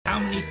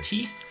many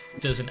teeth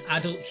does an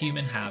adult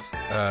human have?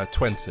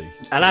 20.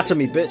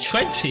 Anatomy, bitch.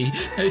 20? No,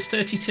 it's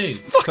 32.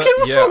 Fucking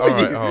Yeah, wrong with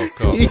alright, you. oh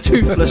god. You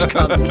toothless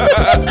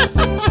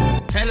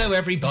cunt. Hello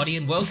everybody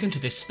and welcome to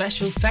this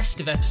special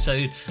festive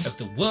episode of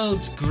the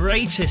world's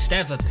greatest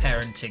ever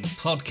parenting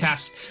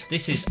podcast.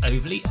 This is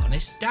Overly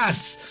Honest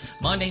Dads.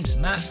 My name's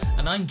Matt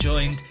and I'm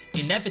joined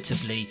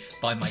inevitably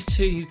by my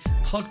two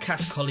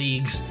podcast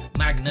colleagues,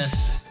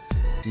 Magnus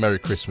Merry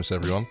Christmas,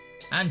 everyone.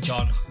 and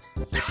John.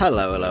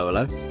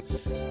 Hello.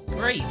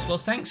 Great, well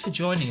thanks for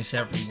joining us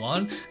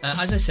everyone.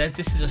 As I said,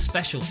 this is a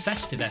special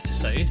festive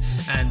episode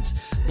and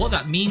what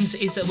that means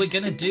is that we're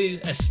going to do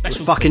a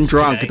special Fucking quiz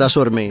drunk, today. that's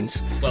what it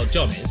means. Well,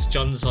 John is.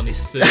 John's on his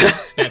third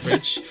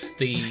beverage,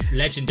 the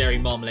legendary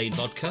marmalade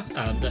vodka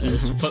that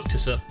has fucked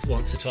us up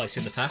once or twice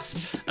in the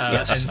past.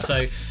 And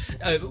so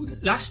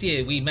last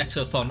year we met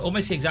up on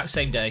almost the exact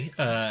same day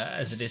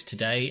as it is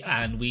today,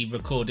 and we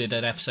recorded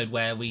an episode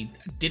where we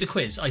did a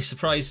quiz. I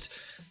surprised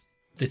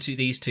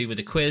these two with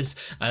a quiz,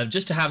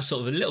 just to have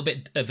sort of a little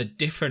bit of a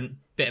different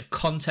bit of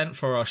content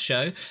for our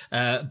show.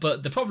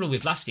 But the problem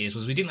with last year's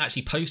was we didn't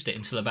actually post it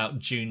until about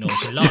June or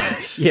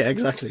July. Yeah,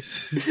 exactly.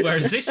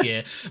 Whereas this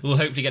year we'll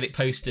hopefully get it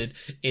posted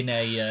in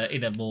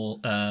a more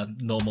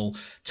normal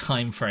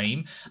time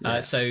frame.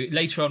 So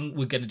later on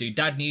we're going to do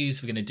dad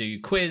news, we're going to do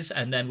quiz,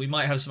 and then we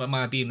might have some Am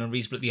I Being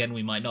Unreasonable at the end,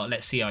 we might not.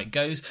 Let's see how it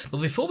goes.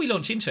 But before we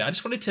launch into it, I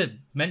just wanted to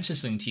mention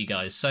something to you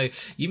guys. So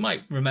you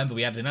might remember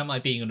we had an Am I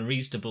Being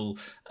Unreasonable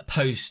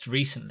post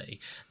recently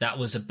that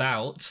was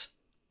about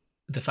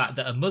the fact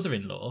that a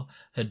mother-in-law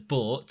had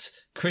bought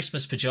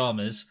Christmas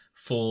pajamas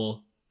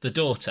for the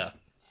daughter.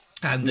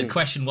 And the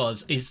question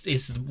was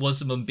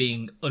the mum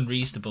being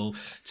unreasonable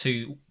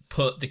to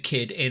put the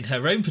kid in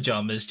her own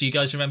pajamas? Do you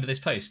guys remember this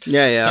post?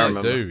 Yeah, I I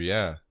remember. do,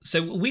 yeah.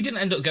 So we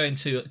didn't end up going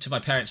to my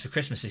parents for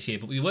Christmas this year,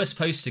 but we were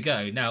supposed to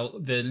go. Now,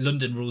 the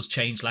London rules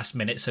changed last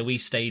minute, so we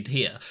stayed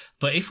here.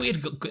 But if we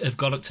have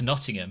gone up to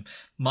Nottingham,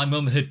 my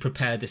mum had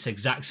prepared this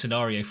exact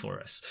scenario for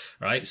us,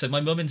 right? So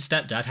my mum and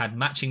stepdad had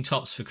matching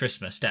tops for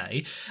Christmas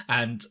Day,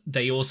 and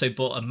they also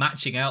bought a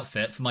matching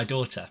outfit for my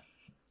daughter.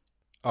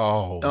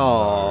 Oh,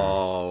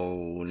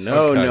 Okay.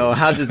 no.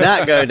 How did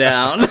that go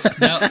down?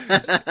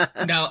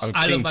 Now I'm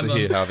I keen love my to mum.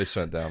 hear how this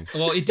went down.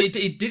 Well, it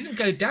didn't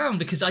go down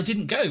because I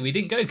didn't go. We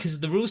didn't go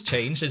because the rules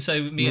changed, and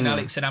so me and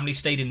Alex and Emily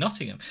stayed in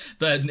Nottingham,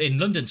 but in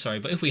London. Sorry,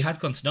 but if we had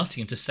gone to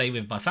Nottingham to stay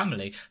with my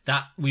family,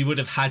 that we would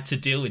have had to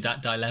deal with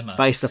that dilemma.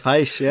 Face to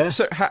face, yeah.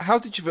 So how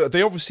did you...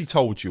 They obviously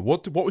told you.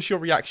 What was your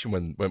reaction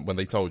when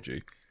they told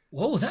you?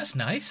 Whoa, that's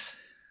nice.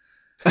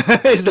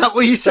 Is that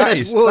what you said?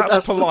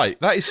 That's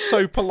polite. That is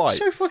so polite.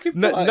 So fucking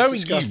polite. Knowing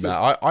It's you, disgusting.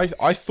 Matt,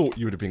 I thought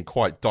you would have been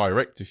quite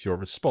direct with your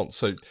response.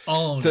 So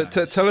Oh no.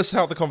 tell us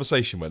how the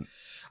conversation went.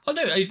 Oh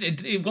no,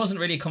 it wasn't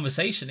really a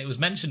conversation. It was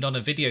mentioned on a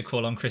video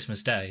call on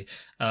Christmas Day,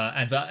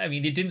 but I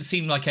mean, it didn't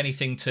seem like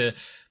anything to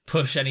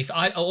push anything.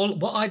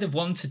 What I'd have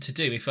wanted to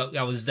do if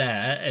I was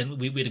there and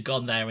we'd have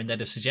gone there and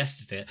they'd have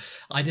suggested it,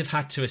 I'd have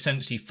had to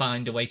essentially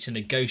find a way to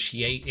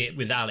negotiate it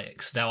with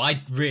Alex. Now,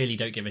 I really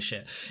don't give a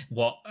shit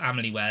what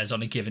Emily wears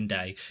on a given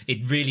day.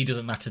 It really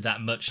doesn't matter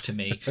that much to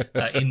me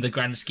in the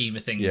grand scheme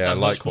of things. Yeah, I'm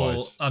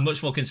likewise.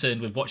 much more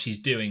concerned with what she's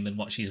doing than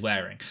what she's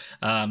wearing.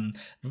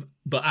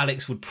 But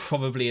Alex would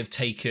probably have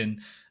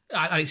taken...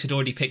 Alex had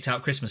already picked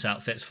out Christmas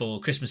outfits for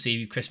Christmas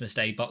Eve, Christmas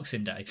Day,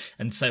 Boxing Day,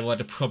 and so I'd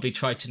have probably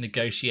tried to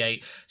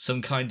negotiate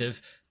some kind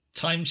of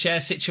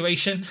timeshare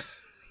situation.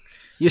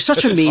 You're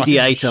such a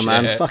mediator,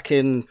 man. Timeshare.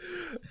 Fucking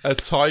A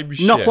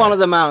timeshare. knock one of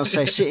them out and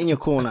say, sit in your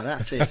corner.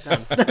 That's it.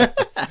 Done.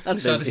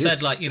 So I'd have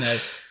said, like,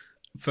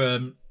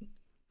 from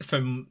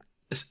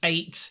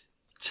 8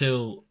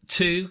 till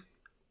 2,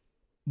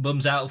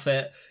 mum's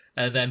outfit,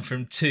 and then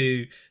from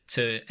 2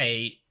 to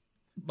 8,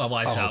 my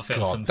wife's outfit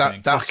or something.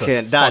 That's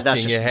Fucking- that's that's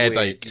a just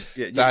headache.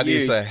 weird. That You-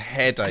 is a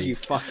headache. You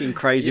fucking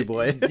crazy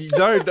boy.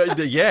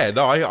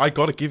 No, I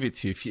got to give it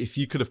to you. If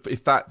you could have,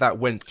 if that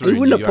went through, He and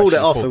wouldn't you have pulled it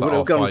actually off. It pulled would that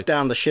have gone off,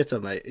 down the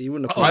shitter, mate. He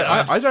wouldn't have pulled it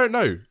off. I don't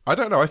know. I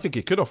don't know. I think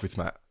it could off with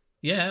Matt.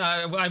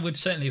 Yeah, I would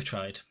certainly have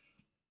tried.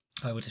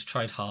 I would have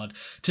tried hard.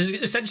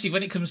 Essentially,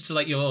 when it comes to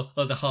like your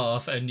other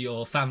half and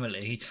your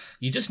family,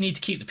 you just need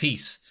to keep the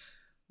peace.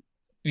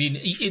 I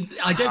mean,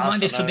 I don't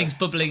mind if something's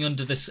bubbling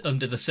under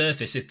the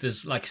surface. If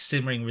there's like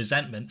simmering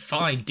resentment,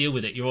 fine, deal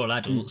with it. You're all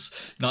adults.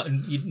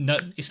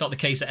 It's not the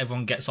case that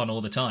everyone gets on all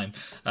the time.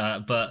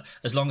 But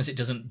as long as it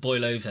doesn't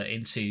boil over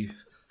into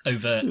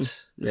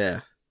overt,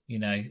 Yeah.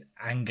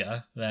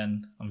 anger,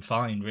 then I'm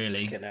fine.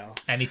 Really, Fucking hell.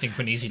 anything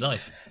for an easy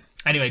life.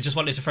 Anyway, just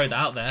wanted to throw that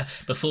out there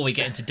before we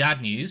get into dad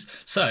news.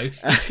 So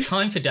it's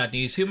time for dad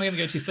news. Who am I going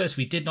to go to first?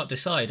 We did not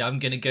decide. I'm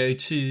going to go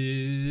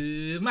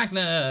to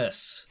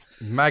Magnus,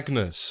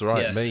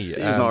 right? Yes. Me. He's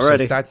not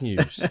ready.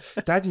 So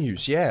dad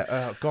news.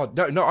 Yeah. God,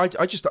 no. I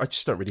just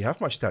don't really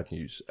have much dad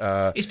news.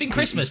 It's been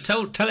Christmas.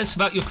 Tell us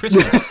about your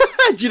Christmas.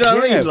 Do you know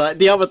what I Yeah. mean? Like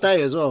the other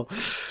day as well.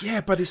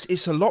 Yeah, but it's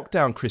a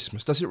lockdown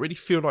Christmas. Does it really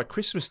feel like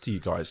Christmas to you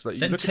guys? Like, you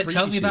Then look at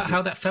tell me previous about years,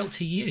 how that felt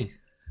to you.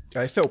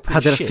 it felt pretty How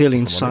did it shit, feel if I'm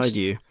inside honest.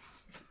 you?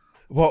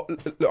 Well,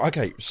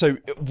 okay, so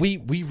we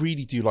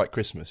really do like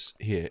Christmas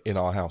here in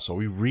our household.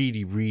 We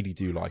really, really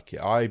do like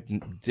it. I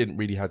didn't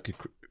really have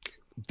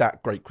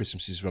that great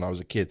Christmases when I was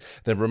a kid.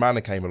 Then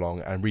Romana came along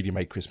and really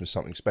made Christmas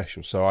something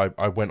special. So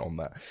I went on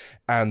that.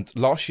 And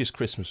last year's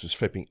Christmas was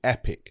flipping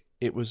epic.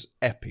 It was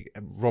epic.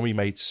 And Romy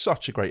made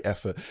such a great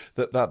effort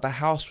that the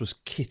house was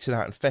kitted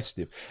out and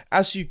festive.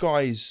 As you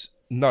guys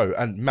know,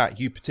 and Matt,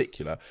 you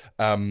particular,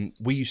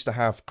 we used to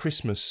have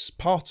Christmas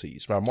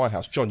parties around my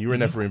house. John, you were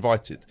never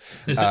invited.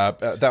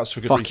 That was for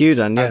good Fuck reason. you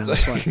then, yeah. And,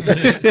 That's fine.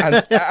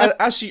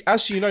 and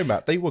as you know,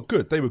 Matt, they were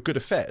good. They were good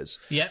affairs.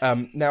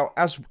 Yeah. Now,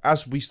 as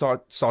we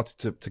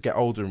started to get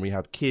older and we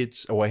had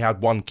kids, or we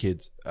had one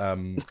kid,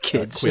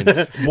 Kids.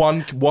 Quinn,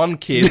 one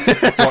kid.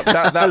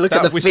 That Look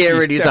at the whiskey fear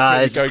is in his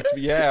definitely eyes. going to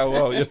be, yeah,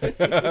 well,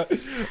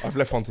 I've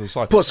left one to the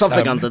side. Put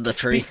something under the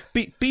tree.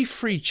 Be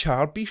free,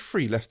 child. Be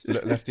free. Left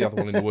the other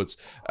one in the woods.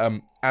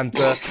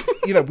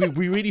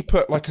 We really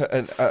put like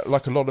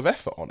a lot of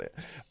effort on it.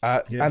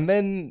 And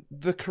then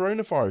the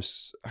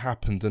coronavirus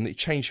happened, and it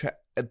changed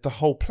the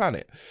whole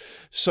planet.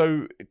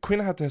 So Quinn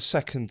had her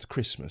second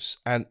Christmas,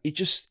 and it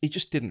just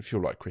didn't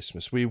feel like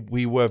Christmas. We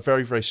were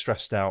very, very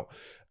stressed out.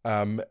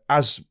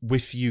 As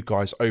with you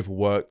guys,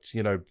 overworked.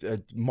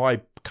 My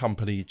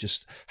company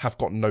just have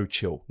got no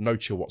chill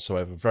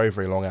whatsoever. Very,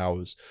 very long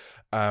hours.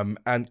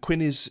 And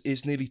Quinn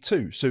is nearly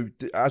 2. So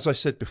as I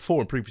said before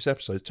in previous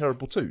episodes,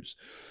 terrible 2s.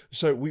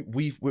 So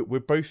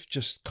we're both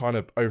just kind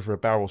of over a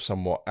barrel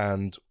somewhat,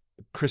 and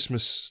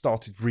Christmas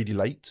started really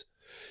late.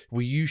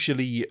 We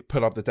usually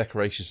put up the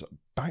decorations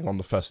bang on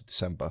the 1st of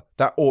December,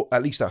 or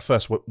at least that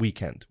first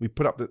weekend. We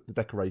put up the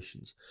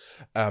decorations.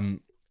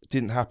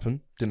 Didn't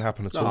happen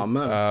at all.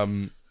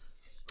 Man.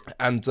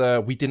 And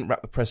we didn't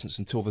wrap the presents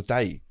until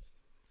the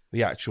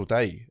actual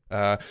day.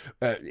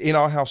 In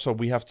our household,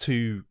 we have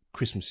 2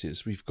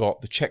 Christmases. We've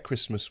got the Czech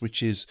Christmas,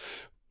 which is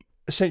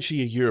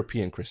essentially a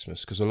European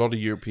Christmas, because a lot of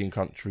European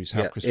countries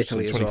have Christmas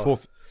Italy on the 24th.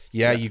 Well.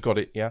 Yeah, you got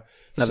it. Yeah,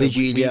 La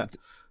Vigilia.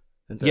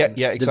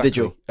 Exactly. The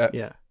vigil.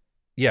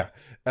 Yeah,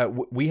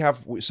 we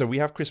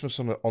have Christmas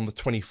on the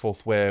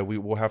 24th, where we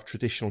will have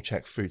traditional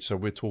Czech food. So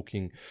we're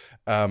talking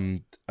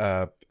red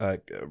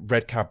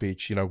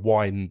cabbage,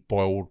 wine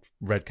boiled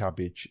red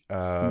cabbage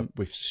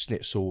with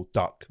schnitzel,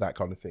 duck, that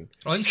kind of thing.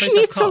 Are you supposed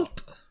to have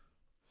carp?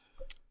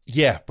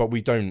 Yeah, but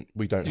we don't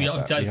have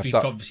that. That'd be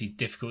obviously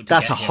difficult.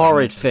 That's get a here,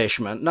 horrid fish,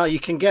 man. No, you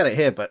can get it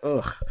here, but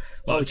ugh,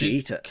 why would you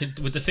eat it?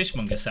 Would the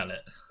fishmonger sell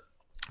it?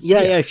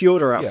 Yeah, if you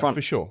order out front,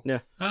 for sure. Yeah.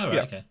 Oh, right,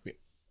 okay.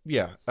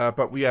 Yeah,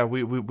 but we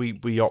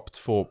opt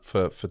for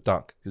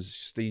duck because it's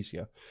just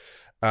easier.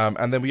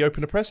 And then we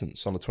open the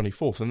presents on the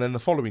 24th, and then the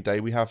following day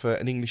we have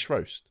an English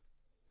roast.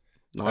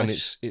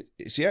 Nice. And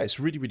it's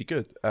really, really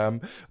good.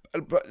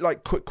 But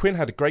like Quinn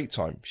had a great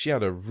time. She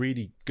had a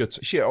really good.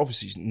 She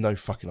obviously has no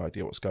fucking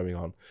idea what's going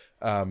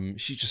on.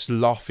 She's just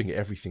laughing at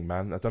everything,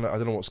 man. I don't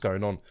know what's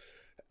going on.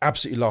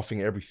 Absolutely laughing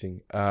at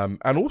everything.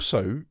 And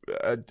also,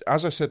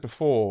 as I said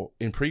before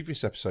in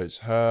previous episodes,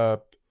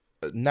 her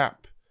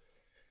nap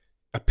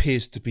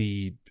appears to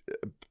be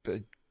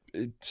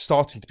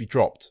starting to be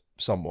dropped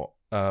somewhat.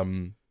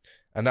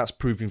 And that's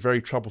proving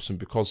very troublesome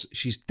because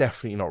she's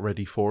definitely not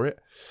ready for it.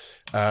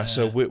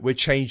 So we're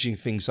changing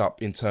things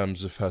up in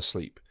terms of her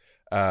sleep.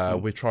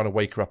 We're trying to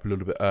wake her up a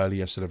little bit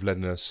earlier instead of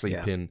letting her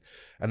sleep in,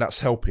 and that's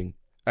helping.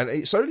 And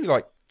it's only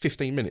like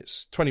 15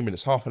 minutes, 20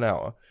 minutes, half an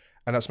hour,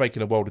 and that's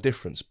making a world of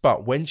difference.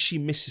 But when she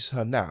misses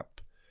her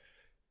nap,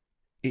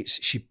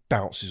 she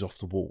bounces off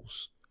the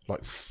walls,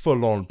 like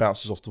full on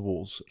bounces off the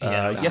walls. It's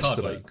hard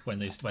yesterday work when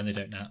they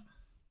don't nap.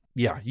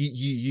 Yeah,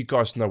 you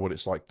guys know what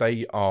it's like.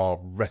 They are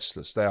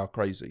restless. They are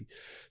crazy.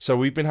 So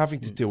we've been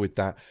having to deal with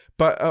that.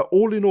 But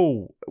all in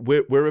all,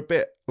 we're a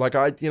bit like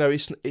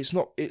it's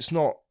not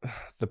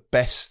the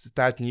best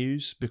dad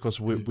news because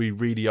we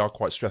really are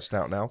quite stressed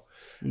out now.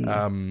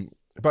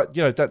 But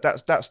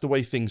that's the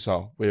way things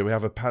are. We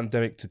have a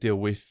pandemic to deal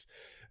with.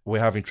 We're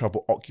having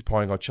trouble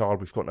occupying our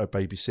child. We've got no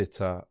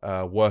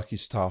babysitter. Work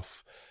is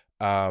tough.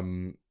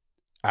 And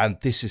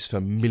this is for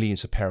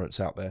millions of parents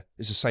out there.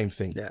 It's the same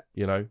thing.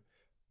 Yeah.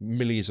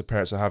 Millions of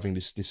parents are having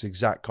this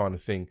exact kind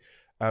of thing.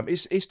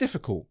 It's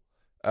difficult,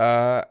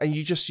 and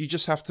you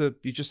just have to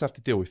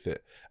deal with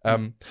it.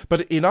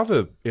 But in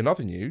other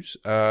news,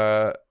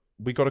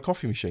 we got a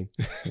coffee machine.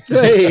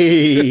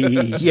 Hey,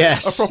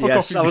 yes, a proper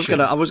coffee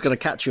machine. I was gonna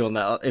catch you on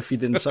that if you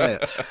didn't say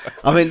it.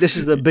 I mean, this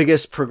is the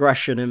biggest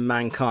progression in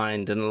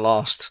mankind in the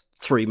last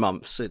 3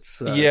 months. It's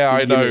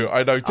I know.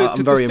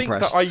 I'm very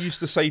impressed. That I used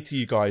to say to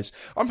you guys,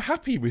 I'm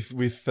happy with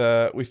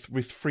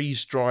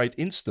freeze dried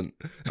instant.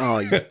 Oh,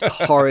 you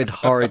horrid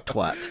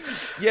twat.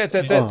 Yeah,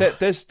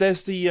 there's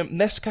the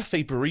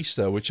Nescafe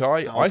Barista, which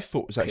I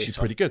thought was actually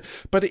pretty good,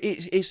 but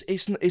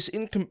it's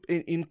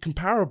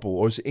incomparable,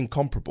 or is it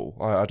incomparable?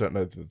 I don't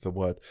know the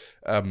word.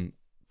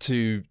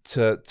 To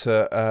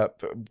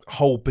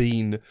whole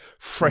bean,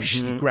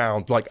 freshly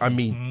ground,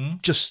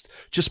 just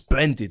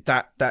blended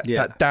that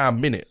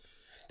damn minute.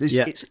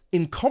 Yeah. It's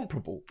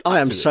incomparable. I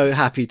am to so it.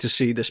 happy to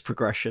see this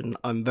progression.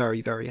 I'm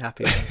very, very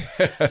happy.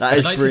 That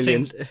is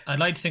brilliant. I'd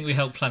like to think we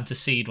helped plant a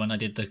seed when I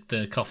did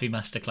the coffee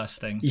masterclass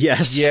thing.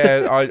 Yes.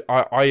 Yeah,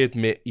 I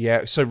admit,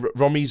 yeah. So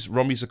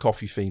Romy's a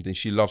coffee fiend and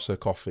she loves her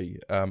coffee,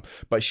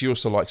 but she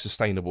also likes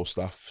sustainable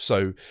stuff.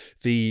 So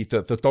the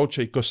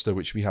Dolce Gusto,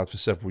 which we had for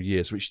several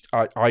years, which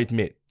I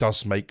admit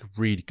does make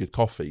really good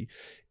coffee,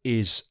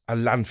 is a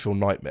landfill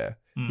nightmare.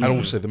 And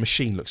also the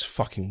machine looks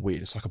fucking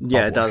weird. It's like a bubble.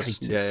 Yeah, it does. I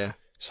hate it. Yeah.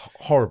 It's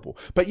horrible.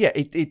 But yeah,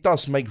 it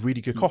does make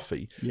really good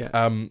coffee.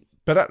 Yeah.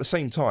 But at the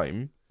same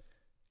time,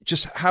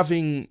 just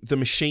having the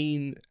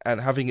machine and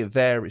having it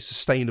there is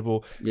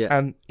sustainable. Yeah.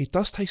 And it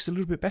does taste a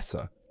little bit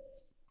better.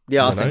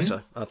 Yeah, I You think know?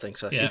 so. I think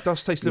so. Yeah. It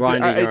does taste a little bit.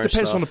 Grinding It your own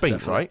depends on the stuff, bean,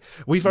 definitely. right?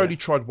 We've only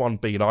tried one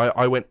bean.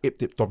 I went ip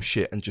dip dob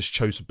shit and just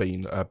chose a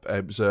bean.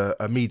 It was a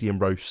medium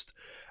roast.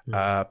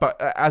 But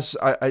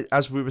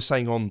as we were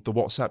saying on the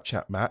WhatsApp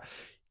chat, Matt,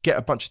 get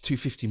a bunch of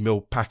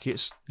 250ml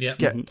packets, Yeah.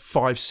 get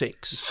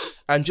 5-6,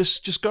 and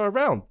just go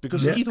around,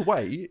 because Yeah. either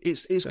way,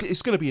 it's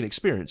going to be an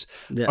experience.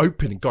 Yeah.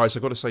 Opening, guys,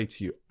 I've got to say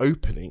to you,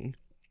 opening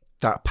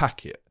that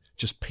packet,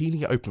 just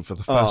peeling it open for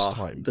the first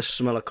time, The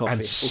smell of coffee.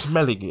 and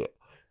smelling it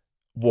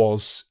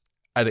was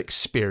an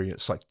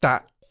experience. Like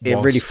that, It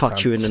was really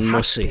fucked you in the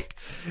fantastic.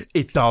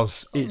 It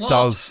does. It What?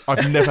 does.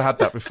 I've never had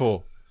that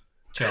before.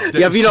 John.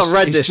 Yeah, have you not It's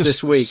read just- this it's this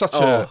just week? Such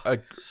Oh.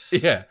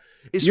 yeah.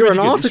 It's You're really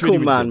an good. It's article really,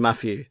 really man, good.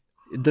 Matthew.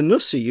 The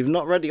Nussy, you've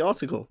not read the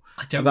article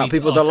I don't about read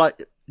people art.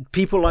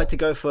 that like to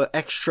go for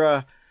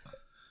extra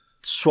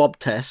swab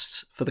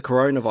tests for the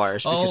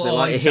coronavirus because they're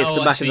like, it hits the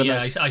back of the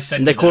nose. I sent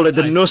And they you call that. it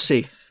the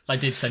Nussy. I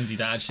did send you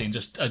that actually, and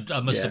just I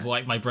must Yeah. have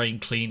wiped my brain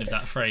clean of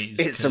that phrase.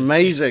 It's 'cause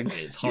amazing.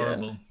 It's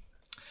horrible.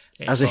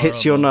 It's As it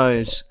hits your horrible.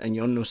 nose and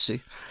your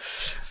Nussy.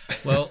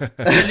 Well,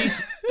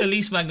 at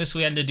least Magnus,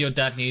 we ended your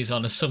dad news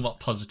on a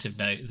somewhat positive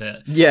note.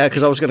 That Yeah,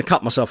 because I was going to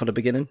cut myself at the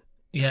beginning.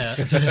 yeah,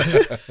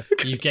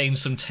 you've gained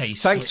some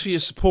taste. Thanks which- for your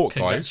support,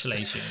 guys.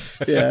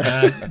 Congratulations.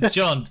 Yeah.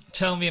 John,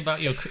 tell me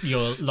about your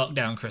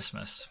lockdown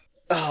Christmas.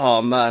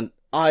 Oh man,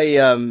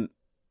 I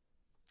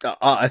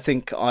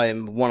think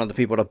I'm one of the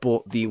people that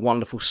bought the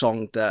wonderful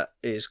song that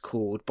is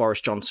called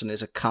 "Boris Johnson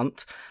is a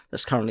Cunt"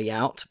 that's currently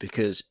out,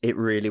 because it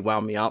really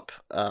wound me up.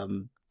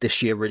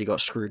 This year really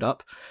got screwed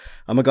up.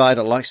 I'm a guy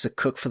that likes to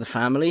cook for the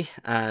family,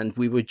 and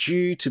we were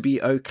due to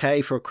be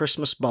okay for a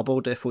Christmas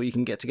bubble, therefore you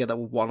can get together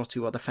with one or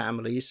two other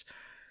families.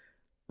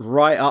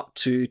 Right up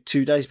to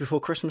 2 days before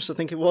Christmas, I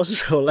think it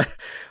was, or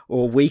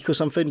a week or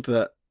something.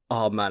 But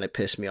oh man, it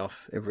pissed me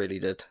off. It really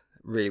did.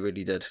 Really,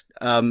 really did.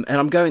 And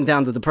I'm going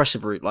down the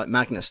depressive route like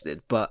Magnus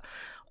did. But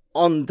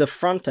on the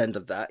front end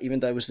of that, even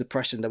though it was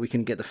depressing that we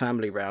couldn't get the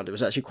family round, it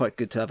was actually quite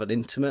good to have an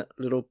intimate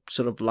little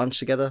sort of lunch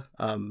together.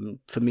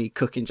 For me,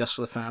 cooking just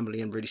for the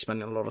family and really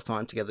spending a lot of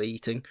time together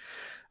eating.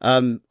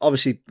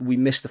 Obviously, we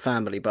missed the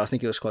family, but I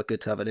think it was quite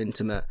good to have an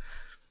intimate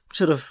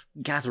sort of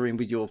gathering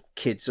with your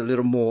kids, a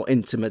little more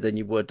intimate than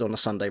you would on a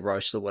Sunday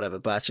roast or whatever,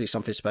 but actually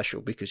something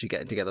special because you're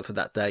getting together for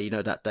that day. You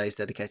know, that day is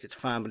dedicated to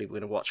family. We're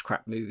going to watch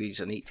crap movies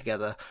and eat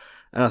together.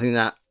 And I think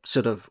that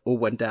sort of all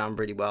went down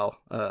really well,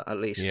 at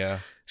least. Yeah.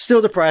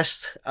 Still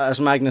depressed,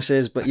 as Magnus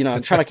is, but, you know,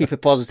 I'm trying to keep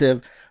it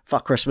positive.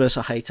 Fuck Christmas.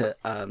 I hate it.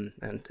 And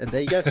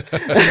there you go.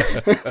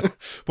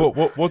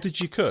 What did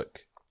you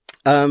cook?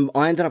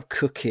 I ended up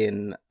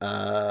cooking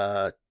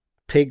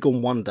pig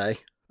on one day.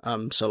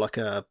 So like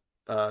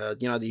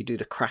you know, you do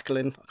the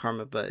crackling. I can't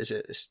remember.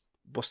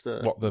 What's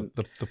the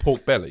The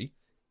pork belly?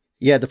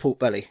 Yeah, the pork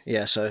belly.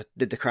 Yeah, so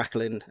did the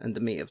crackling and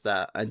the meat of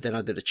that, and then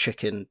I did a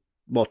chicken.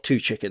 Well, two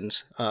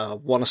chickens.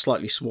 One a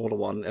slightly smaller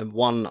one, and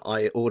one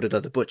I ordered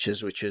at the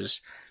butcher's, which is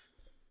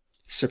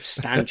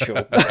substantial,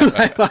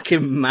 like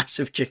fucking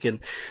massive chicken,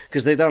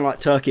 because they don't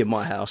like turkey in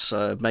my house.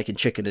 So making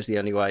chicken is the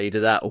only way. Either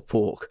that or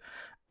pork.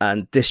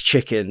 And this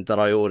chicken that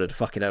I ordered,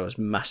 fucking hell, was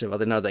massive. I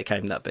didn't know they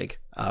came that big,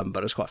 but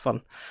it was quite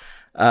fun.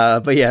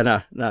 But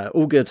yeah, no,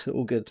 all good.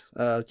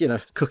 You know,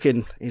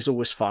 cooking is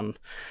always fun,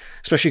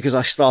 especially because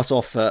I start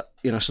off at,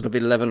 you know, sort of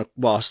 11.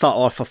 Well, I start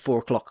off at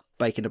 4:00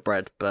 baking the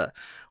bread, but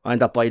I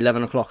end up by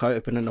 11 o'clock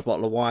opening a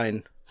bottle of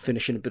wine,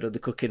 finishing a bit of the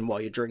cooking while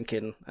you're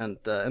drinking, and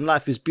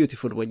life is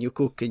beautiful when you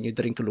cook and you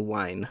drink a little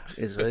wine.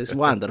 It's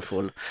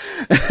wonderful.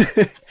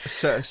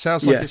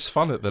 Sounds like it's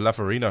fun at the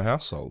Lavarino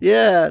household.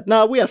 Yeah,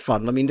 no, we had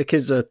fun. I mean, the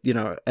kids are, you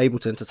know, able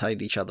to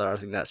entertain each other. I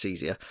think that's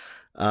easier.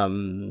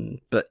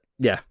 But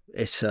yeah,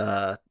 it's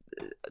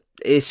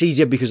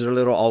easier because they're a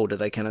little older.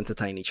 They can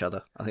entertain each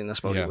other. I think that's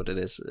probably what it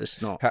is.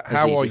 It's not.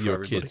 How easy are for your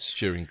everybody. kids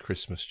during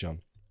Christmas,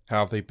 John? How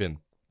have they been?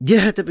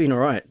 Yeah, they've been all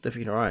right. They've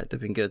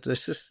been good.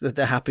 It's just that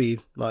they're happy.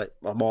 Like,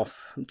 I'm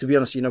off. To be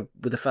honest, you know,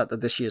 with the fact that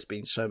this year's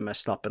been so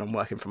messed up and I'm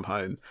working from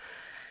home,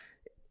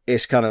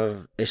 it's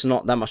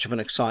not that much of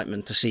an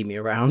excitement to see me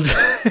around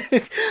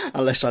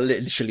unless I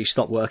literally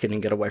stop working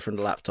and get away from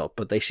the laptop.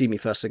 But they see me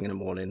first thing in the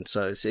morning,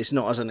 so it's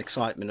not as an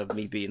excitement of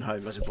me being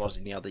home as it was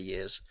in the other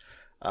years.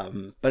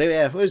 But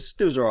yeah, it was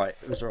all right.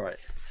 It was all right.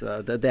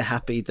 So they're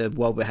happy. They're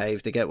well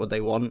behaved. They get what they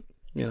want,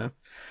 you know,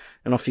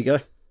 and off you go.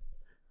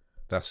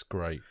 That's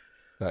great.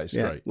 That is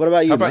great. What about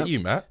you? How about Matt? you,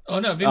 Matt? Oh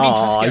no, I've been meaning to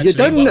ask you, you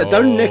actually,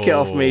 don't nick it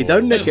off me.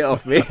 Don't nick it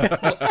off me.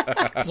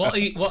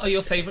 what are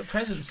your favourite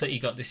presents that you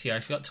got this year?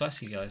 I forgot to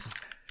ask you guys.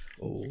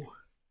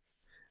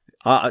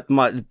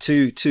 My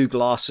two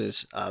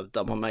glasses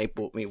that my mate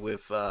bought me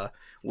with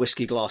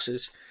whiskey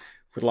glasses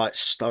with like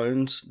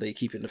stones that you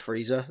keep in the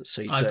freezer.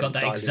 So I've got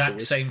that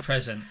exact same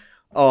present.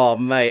 Oh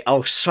mate, I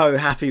was so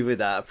happy with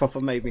that. It proper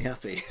made me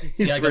happy.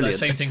 Yeah, I got that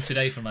same thing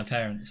today from my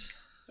parents.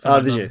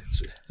 Oh, did you?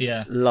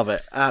 Yeah, love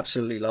it.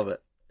 Absolutely love it.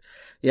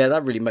 Yeah,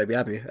 that really made me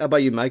happy. How about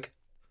you, Meg?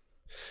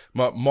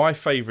 My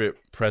favourite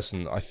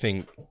present, I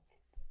think,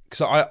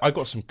 because I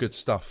got some good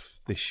stuff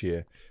this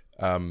year,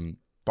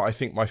 but I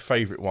think my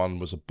favourite one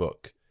was a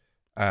book,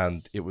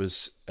 and it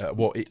was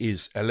it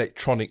is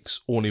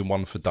Electronics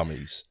All-in-One for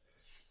Dummies.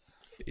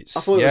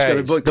 I thought it was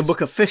going to be the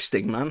book of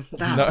fisting, man.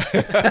 No.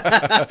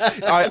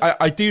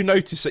 I do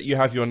notice that you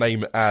have your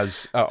name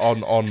as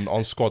on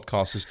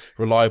Squadcast as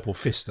Reliable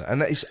Fister, and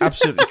that is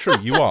absolutely true.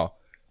 You are.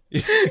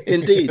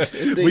 Indeed.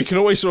 We can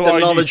always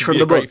rely on you to from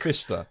be a the great book.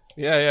 Fister.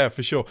 Yeah,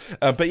 for sure.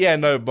 But yeah,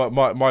 no. But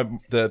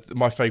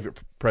my favourite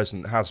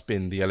present has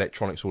been the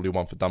Electronics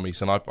All-in-One for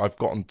Dummies, and I've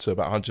gotten to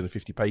about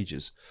 150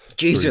 pages.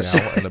 Jesus.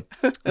 Now,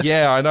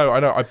 yeah, I know.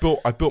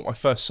 I built my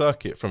first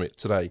circuit from it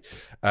today,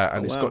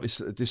 and it's got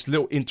this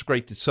little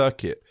integrated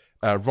circuit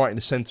right in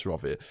the centre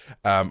of it,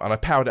 and I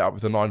powered it up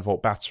with a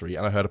 9-volt battery,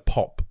 and I heard a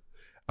pop.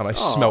 And I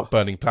smelt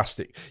burning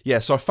plastic. Yeah,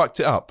 so I fucked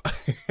it up.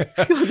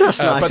 That's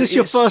nice. It's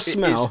your first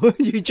smell.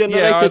 You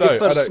generated your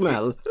first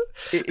smell.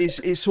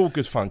 It's all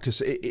good fun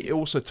because it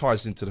also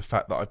ties into the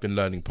fact that I've been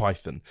learning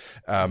Python.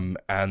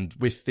 And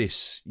with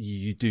this,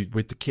 you do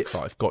with the kit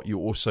that I've got, you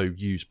also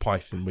use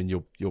Python when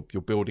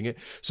you're building it.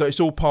 So it's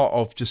all part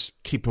of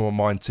just keeping my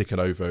mind ticking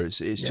over. It's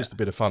just a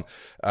bit of fun.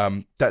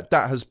 That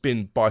has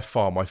been by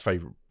far my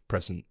favourite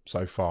present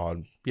so far.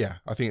 And yeah,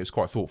 I think it's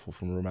quite thoughtful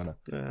from Romana.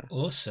 Yeah.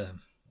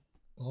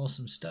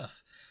 Awesome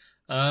stuff.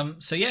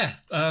 So yeah.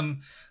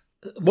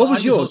 What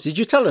was yours? Did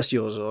you tell us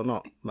yours or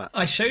not, Matt?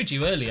 I showed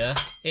you earlier.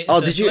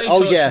 It's did you?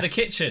 blowtorch Yeah. for the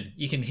kitchen.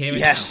 You can hear it.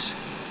 Yes.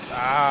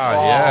 Now.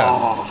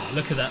 Yeah.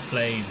 Look at that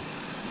flame.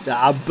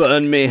 That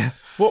burned me.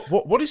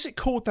 What is it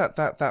called?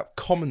 That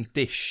common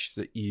dish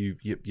that you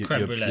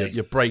Creme brulee.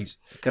 your braise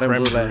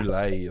Creme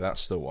brulee.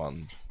 That's the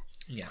one.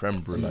 Yeah.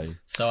 Creme brulee.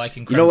 So I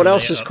can. You know what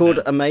else is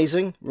called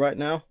amazing right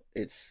now?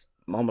 It's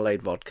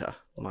marmalade vodka.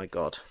 My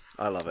God.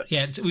 I love it.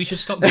 Yeah, we should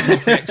stop giving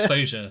free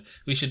exposure.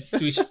 We should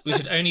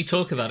only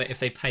talk about it if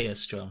they pay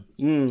us, John.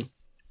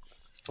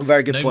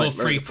 Very good no point.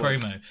 No more free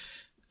promo.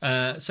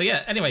 So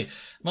yeah, anyway,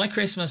 my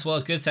Christmas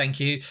was good,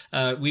 thank you.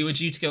 We were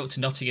due to go up to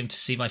Nottingham to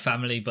see my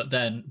family, but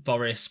then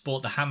Boris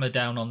brought the hammer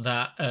down on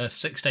that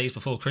 6 days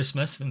before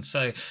Christmas, and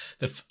so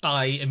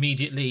I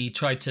immediately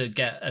tried to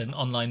get an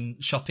online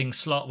shopping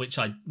slot, which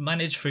I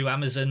managed through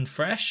Amazon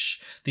Fresh.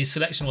 The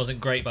selection wasn't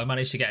great, but I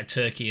managed to get a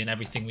turkey and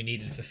everything we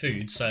needed for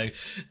food.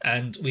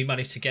 And we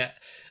managed to get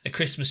a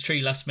Christmas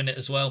tree last minute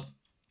as well.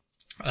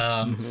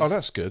 Oh,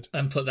 that's good.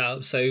 And put that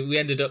up. So we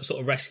ended up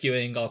sort of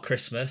rescuing our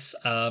Christmas.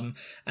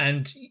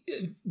 And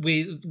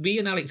we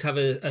and Alex have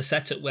a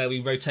setup where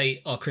we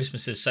rotate our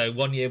Christmases. So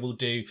 1 year we'll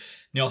do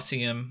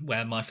Nottingham,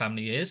 where my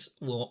family is.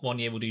 1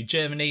 year we'll do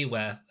Germany,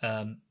 where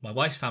my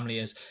wife's family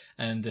is.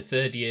 And the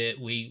third year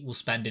we will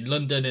spend in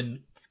London and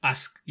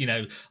ask,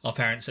 our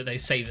parents that they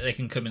say that they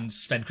can come and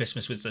spend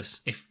Christmas with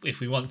us if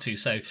we want to.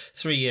 So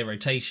 3 year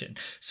rotation.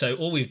 So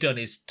all we've done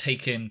is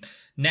taken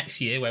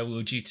next year, where we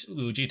were due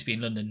to be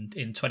in London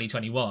in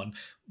 2021.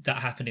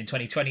 That happened in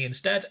 2020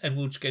 instead, and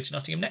we'll go to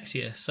Nottingham next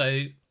year.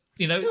 So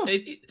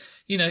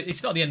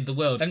it's not the end of the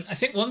world. And I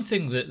think one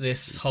thing that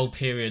this whole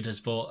period has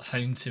brought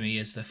home to me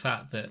is the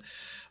fact that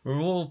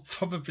we're all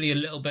probably a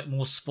little bit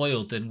more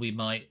spoiled than we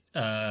might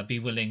be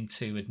willing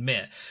to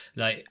admit.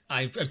 Like,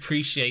 I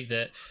appreciate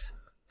that.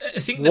 I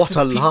think what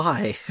a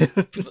lie.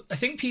 I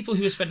think people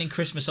who are spending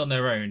Christmas on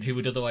their own, who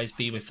would otherwise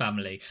be with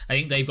family, I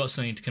think they've got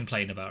something to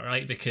complain about,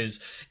 right? Because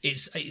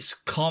it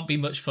can't be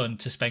much fun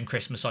to spend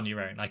Christmas on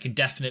your own. I can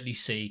definitely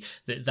see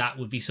that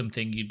would be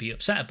something you'd be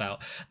upset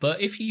about.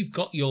 But if you've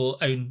got your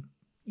own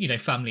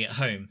family at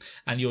home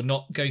and you're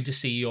not going to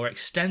see your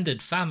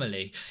extended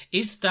family,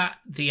 is that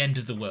the end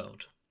of the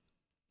world?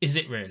 Is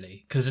it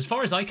really? Because as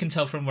far as I can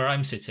tell from where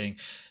I'm sitting,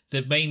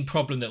 the main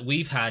problem that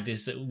we've had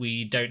is that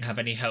we don't have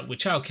any help with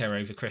childcare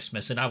over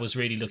Christmas, and I was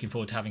really looking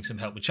forward to having some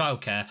help with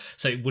childcare,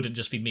 so it wouldn't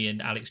just be me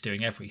and Alex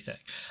doing everything.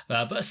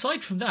 But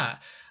aside from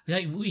that,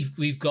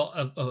 we've got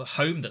a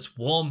home that's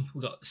warm,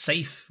 we've got a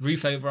safe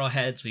roof over our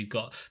heads, we've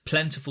got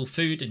plentiful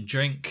food and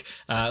drink,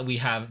 we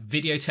have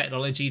video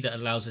technology that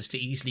allows us to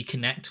easily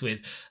connect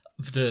with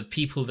the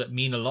people that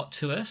mean a lot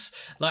to us.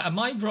 Like, am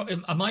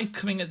I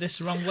coming at this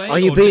the wrong way? Are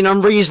you being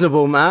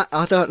unreasonable, Matt?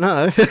 I don't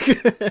know.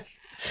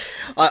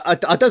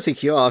 I don't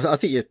think you are. I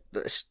think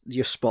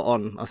you're spot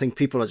on. I think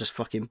people are just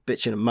fucking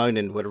bitching and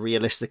moaning when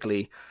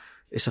realistically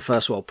it's a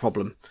first world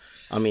problem.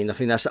 I mean, I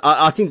think it's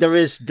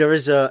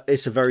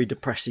a very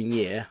depressing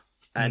year,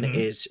 and it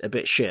is a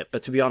bit shit.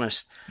 But to be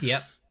honest,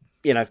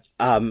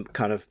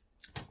 kind of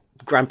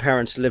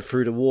grandparents lived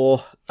through the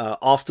war.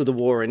 After the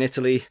war in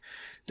Italy,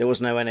 There was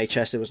no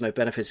NHS, there was no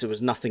benefits, there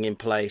was nothing in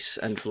place.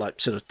 And for like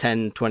sort of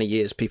 10, 20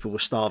 years, people were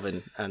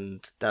starving.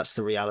 And that's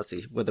the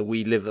reality. Whether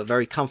we live a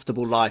very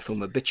comfortable life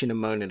and we're bitching and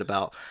moaning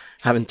about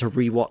having to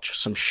rewatch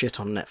some shit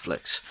on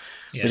Netflix,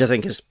 which I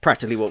think is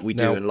practically what we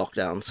do in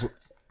lockdowns.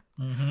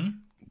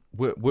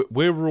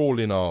 We're all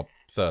in our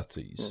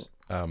 30s,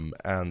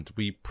 and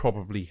we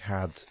probably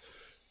had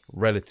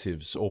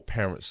relatives or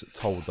parents that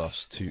told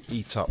us to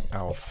eat up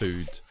our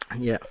food.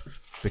 Yeah.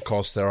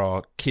 Because there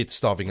are kids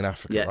starving in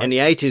Africa. Yeah, right? in the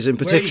 80s in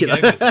particular.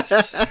 Where are you going with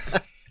this?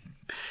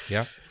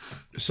 Yeah.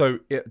 So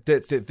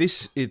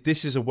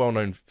this is a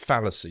well-known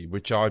fallacy,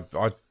 which I've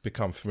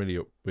become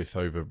familiar with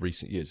over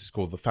recent years. It's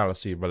called the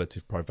fallacy of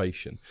relative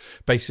privation.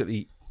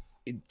 Basically,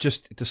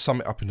 just to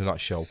sum it up in a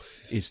nutshell,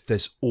 is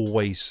there's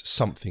always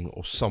something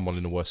or someone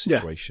in a worse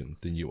situation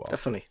than you are.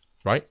 Definitely.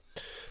 Right?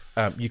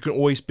 You can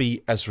always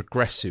be as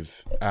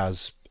regressive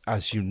as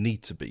you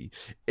need to be,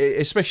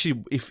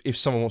 especially if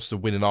someone wants to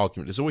win an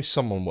argument. There's always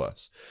someone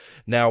worse.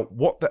 Now,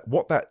 what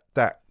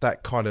that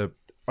kind of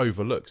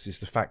overlooks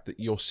is the fact that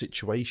your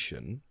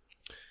situation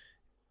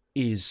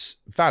is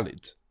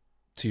valid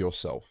to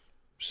yourself.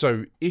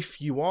 So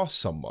if you are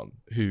someone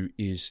who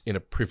is in a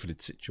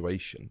privileged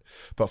situation,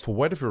 but for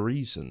whatever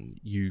reason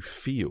you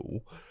feel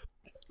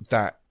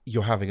that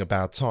you're having a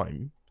bad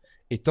time,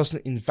 it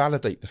doesn't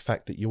invalidate the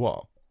fact that you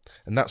are.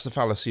 And that's the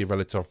fallacy of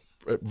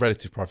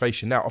relative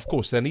privation. Now, of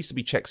course, there needs to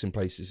be checks in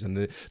places, and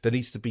there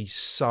needs to be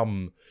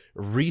some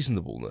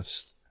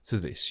reasonableness to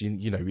this.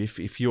 You know,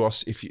 if you're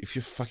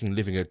fucking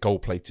living a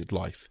gold-plated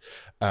life,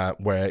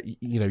 where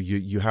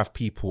you have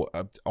people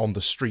on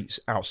the streets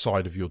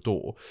outside of your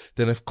door,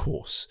 then of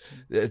course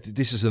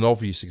this is an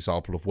obvious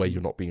example of where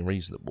you're not being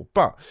reasonable.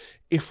 But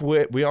if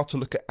we are to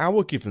look at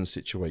our given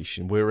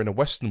situation, we're in a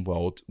Western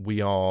world.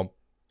 We are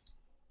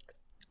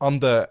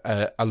under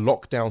a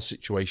lockdown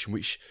situation,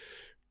 which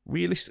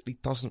realistically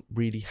doesn't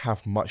really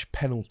have much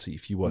penalty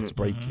if you were to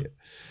break it.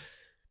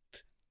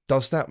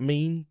 Does that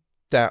mean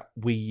that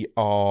we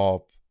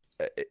are,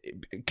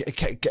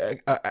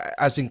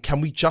 as in, can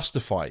we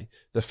justify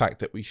the fact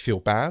that we feel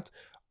bad?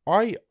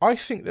 I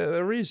think that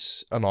there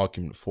is an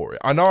argument for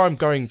it. I know I'm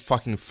going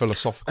fucking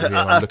philosophical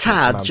here.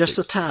 Just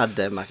a tad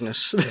there,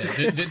 Magnus.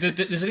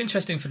 There's an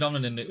interesting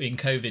phenomenon in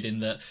COVID in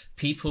that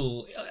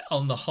people,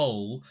 on the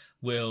whole,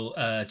 will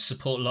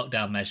support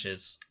lockdown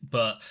measures.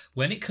 But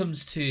when it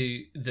comes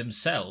to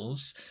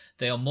themselves,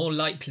 they are more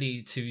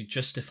likely to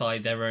justify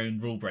their own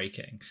rule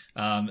breaking.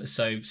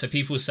 So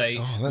people say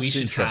we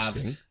should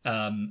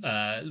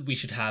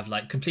have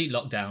like complete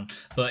lockdown.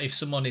 But if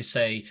someone is,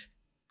 say,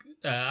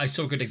 I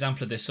saw a good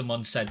example of this.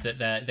 Someone said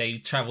that they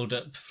travelled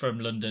up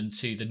from London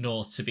to the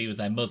north to be with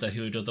their mother,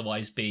 who would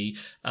otherwise be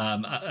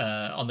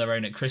on their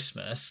own at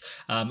Christmas.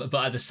 But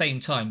at the same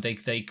time,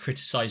 they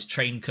criticised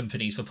train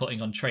companies for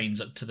putting on trains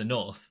up to the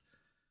north,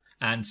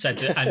 and said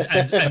that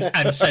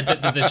and said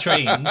that the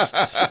trains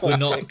were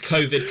not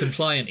COVID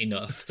compliant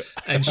enough,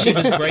 and she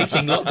was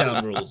breaking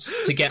lockdown rules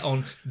to get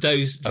on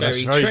those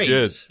very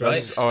trains. Good.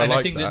 Right?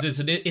 I think that there's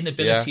an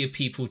inability of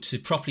people to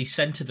properly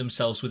centre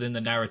themselves within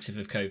the narrative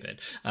of COVID.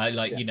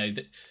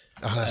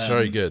 That's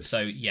very good.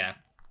 So yeah.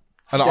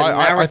 And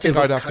I think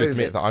I'd have to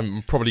admit that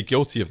I'm probably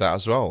guilty of that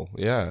as well.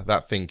 Yeah,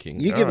 that thinking.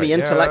 You give me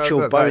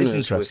intellectual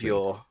bonus with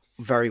your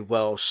very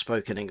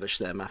well-spoken English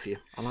there, Matthew.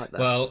 I like that.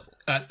 Well,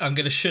 I'm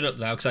going to shut up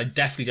now because I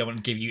definitely don't want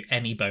to give you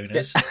any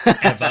bonus,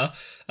 ever.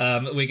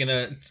 We're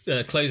going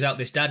to close out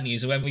this dad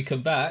news, and when we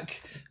come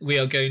back, we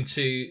are going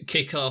to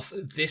kick off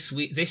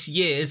this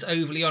year's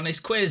Overly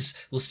Honest quiz.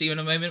 We'll see you in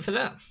a moment for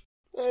that.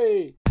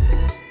 Hey!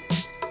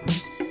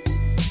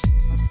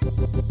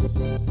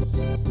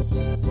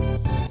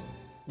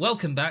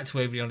 Welcome back to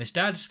Overly Honest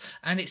Dads,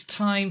 and it's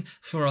time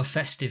for our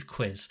festive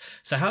quiz.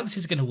 So how this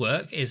is going to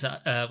work is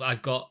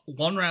I've got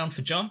one round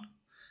for John,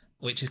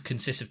 which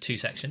consists of 2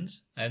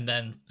 sections, and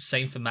then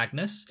same for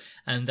Magnus,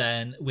 and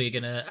then we're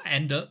going to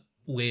end up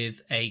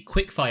with a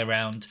quickfire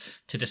round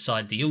to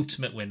decide the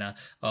ultimate winner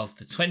of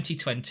the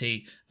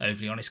 2020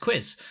 Overly Honest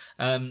quiz.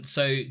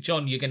 So,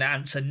 John, you're going to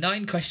answer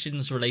 9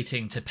 questions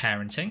relating to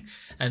parenting,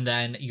 and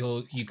then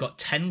you've got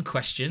 10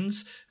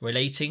 questions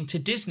relating to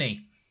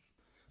Disney.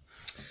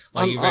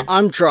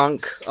 I'm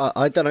drunk.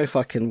 I don't know if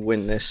I can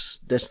win this.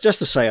 This just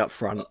to say up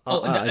front.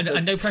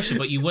 And no pressure,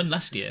 but you won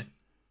last year.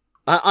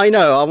 I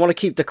know. I want to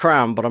keep the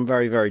crown, but I'm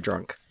very, very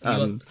drunk.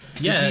 Of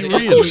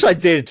course I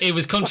did. It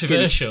was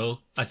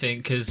controversial, I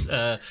think, because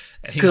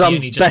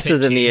I'm better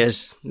than he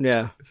is.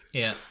 Yeah.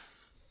 Yeah.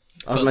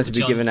 I was meant to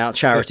be giving out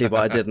charity, but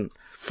I didn't.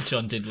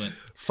 John did win.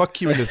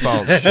 Fuck you in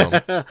advance,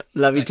 John.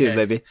 Love you too,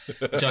 baby.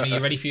 John, are you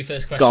ready for your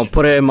first question? Go on,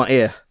 put it in my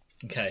ear.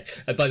 Okay.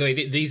 By the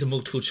way, these are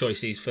multiple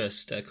choice, these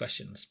first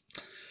questions.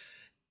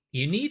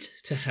 You need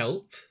to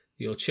help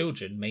your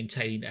children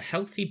maintain a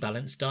healthy,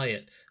 balanced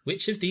diet.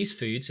 Which of these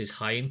foods is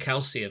high in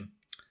calcium?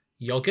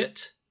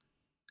 Yogurt,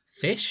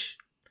 fish,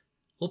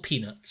 or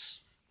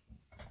peanuts?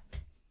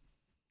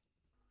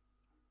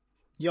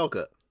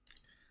 Yogurt.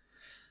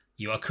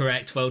 You are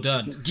correct. Well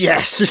done.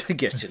 Yes,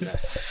 get in there.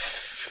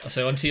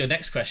 So on to your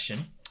next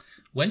question.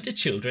 When do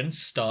children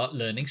start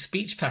learning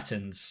speech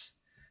patterns?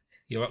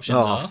 Your options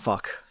Oh, are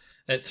fuck.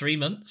 at 3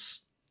 months,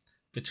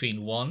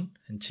 between 1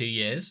 and 2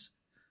 years,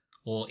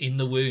 or in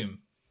the womb.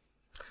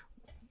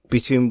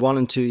 Between 1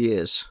 and 2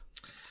 years.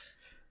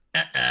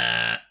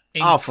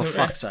 Oh, for Incorrect.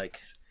 fuck's sake.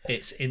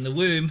 It's in the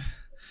womb.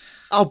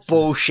 Oh,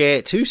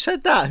 bullshit. Who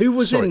said that? Who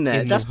was Sorry, in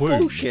there? in the That's womb.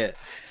 bullshit.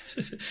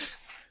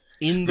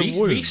 In the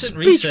womb. Recent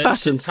Speech research.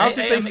 patterns. How did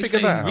they I'm figure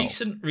explaining. that out?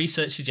 Recent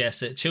research suggests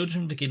that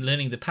children begin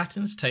learning the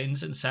patterns,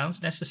 tones, and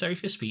sounds necessary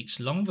for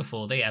speech long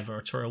before they ever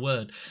utter a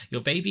word.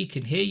 Your baby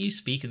can hear you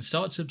speak and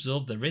start to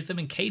absorb the rhythm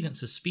and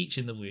cadence of speech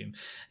in the womb.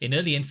 In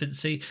early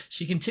infancy,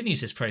 she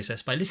continues this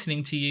process by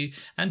listening to you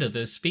and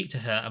others speak to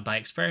her and by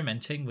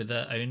experimenting with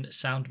her own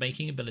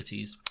sound-making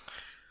abilities.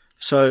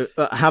 So,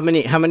 how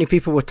many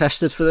people were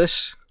tested for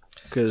this?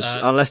 Because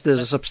unless there's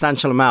a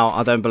substantial amount,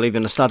 I don't believe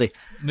in the study.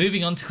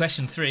 Moving on to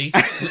question 3.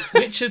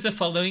 Which of the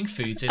following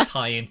foods is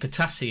high in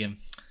potassium?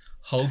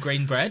 Whole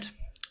grain bread,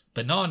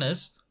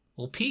 bananas,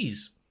 or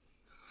peas?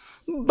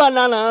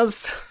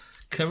 Bananas.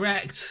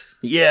 Correct.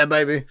 Yeah,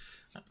 baby.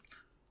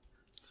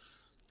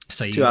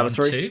 So you 2 out of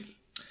on 3.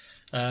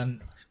 2.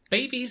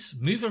 Babies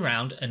move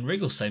around and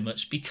wriggle so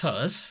much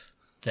because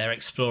they're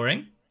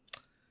exploring,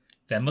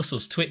 their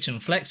muscles twitch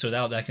and flex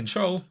without their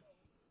control,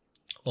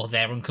 or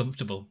they're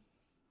uncomfortable.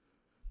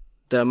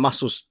 The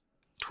muscles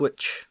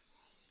twitch.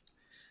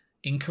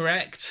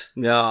 Incorrect.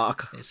 Yeah.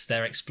 It's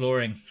they're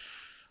exploring.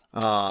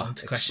 On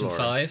to question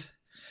 5.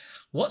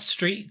 What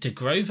street do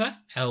Grover,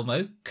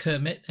 Elmo,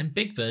 Kermit, and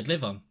Big Bird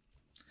live on?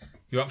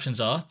 Your options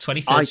are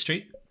 23rd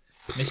Street,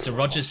 Mr.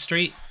 Rogers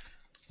Street,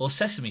 or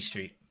Sesame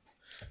Street.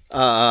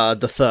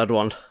 The third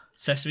one.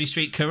 Sesame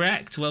Street,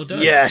 correct. Well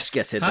done. Yes,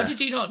 get it. How did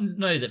you not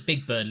know that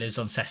Big Bird lives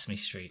on Sesame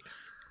Street?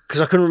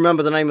 Because I couldn't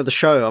remember the name of the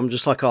show. I'm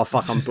just like, oh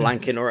fuck, I'm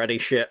blanking already.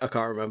 Shit, I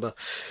can't remember.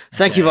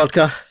 Thank you,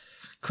 Vodka.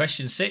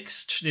 Question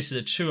 6. This is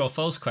a true or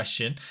false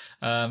question.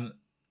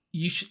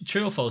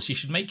 True or false? You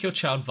should make your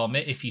child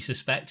vomit if you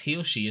suspect he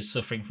or she is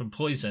suffering from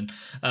poison.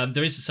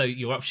 So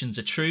your options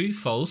are true,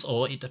 false,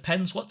 or it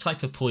depends what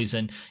type of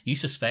poison you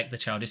suspect the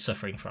child is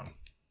suffering from.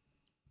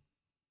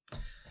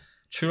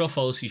 True or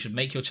false? You should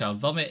make your child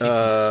vomit if you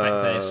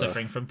suspect they are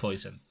suffering from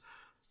poison.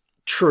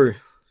 True.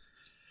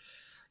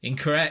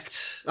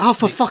 Incorrect. Oh,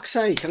 for fuck's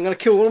sake! I'm going to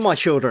kill all my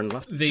children.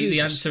 The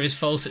answer is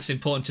false. It's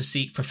important to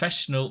seek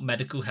professional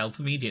medical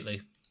help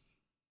immediately.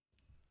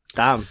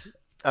 Damn.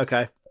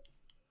 Okay.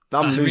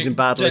 I'm losing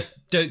badly.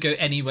 Don't go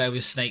anywhere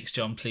with snakes,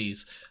 John,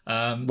 please.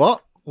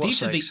 What? What These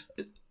snakes?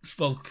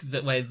 are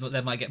that way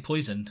they might get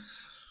poisoned.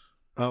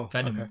 Oh,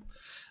 Venom.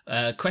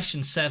 okay.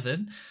 Question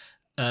 7.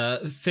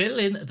 Fill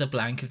in the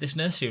blank of this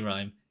nursery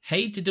rhyme.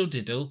 Hey diddle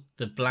diddle,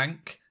 the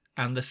blank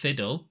and the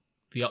fiddle.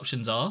 The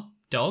options are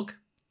dog,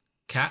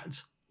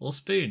 cat, or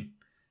spoon.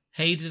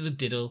 Hey diddle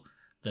diddle,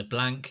 the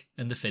blank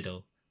and the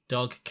fiddle.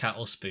 Dog, cat,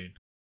 or spoon.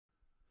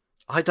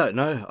 I don't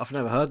know. I've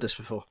never heard this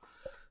before.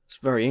 It's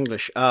very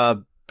English.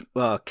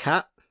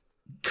 Cat?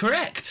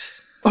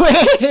 Correct.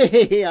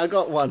 I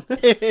got one.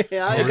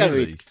 I got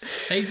Really?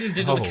 Hey diddle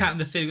diddle, the cat and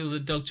the fiddle, the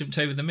dog jumped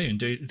over the moon.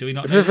 Do we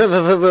not know it.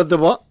 this? The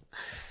what?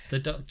 The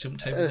dog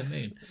jumped over the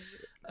moon.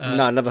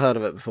 No, I never heard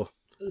of it before.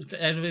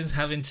 Everyone's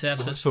having to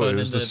have such thought fun, it and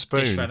was the the spoon.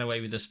 dish ran away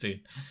with the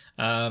spoon.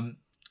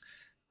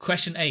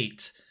 Question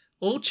 8.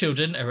 All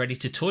children are ready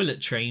to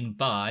toilet train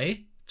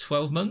by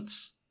 12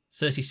 months,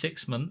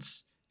 36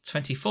 months,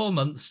 24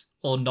 months,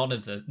 or none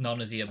of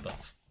the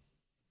above.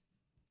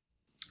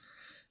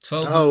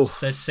 12 months,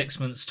 36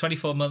 months,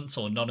 24 months,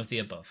 or none of the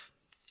above.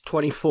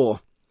 24.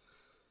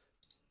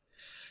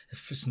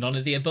 If it's none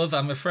of the above,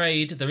 I'm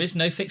afraid there is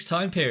no fixed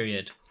time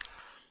period.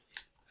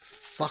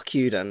 Fuck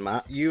you then,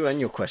 Matt. You and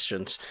your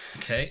questions.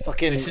 Okay.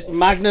 Fucking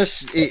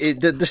Magnus,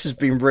 this has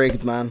been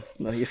rigged, man.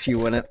 If you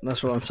win it,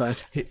 that's what I'm saying.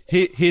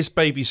 Here's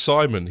baby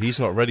Simon. He's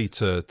not ready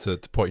to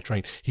potty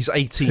train. He's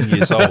 18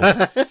 years old.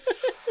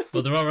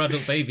 Well, there are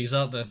adult babies,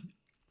 aren't there?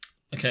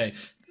 Okay.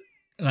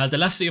 Now, the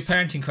last of your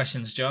parenting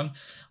questions, John.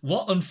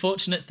 What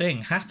unfortunate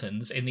thing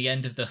happens in the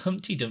end of the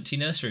Humpty Dumpty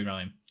nursery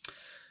rhyme?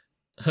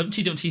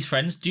 Humpty Dumpty's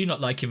friends do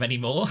not like him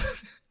anymore.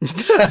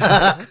 Because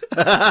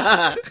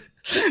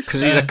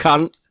he's a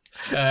cunt.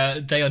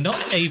 They are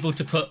not able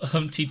to put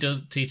Humpty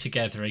Dumpty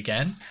together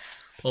again.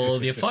 Or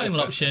the final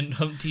option,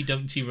 Humpty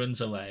Dumpty runs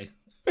away.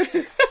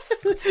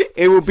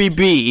 It will be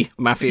B,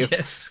 Matthew.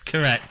 Yes,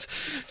 correct.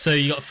 So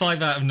you got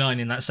 5 out of 9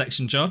 in that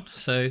section, John.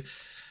 So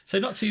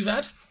not too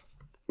bad.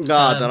 No,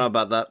 I don't know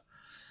about that.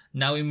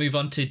 Now we move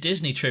on to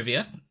Disney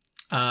trivia.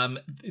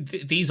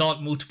 These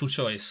aren't multiple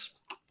choice.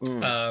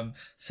 So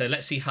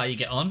let's see how you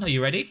get on. Are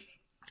you ready?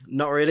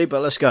 Not really,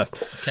 but let's go.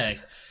 Okay.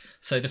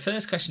 So the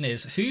first question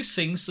is, who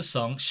sings the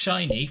song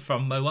Shiny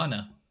from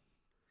Moana?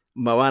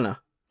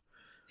 Moana.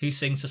 Who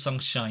sings the song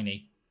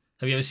Shiny?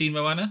 Have you ever seen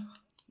Moana?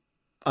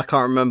 I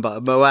can't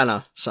remember.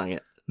 Moana sang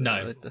it.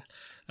 No.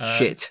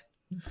 Shit.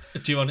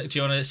 Do you want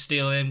to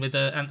steal in with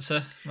the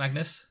answer,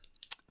 Magnus?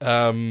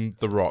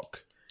 The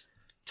Rock.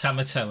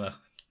 Tamatoa.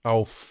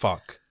 Oh,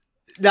 fuck.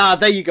 Nah,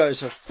 there you go.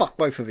 So fuck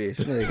both of you.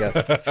 There you go.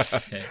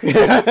 Okay.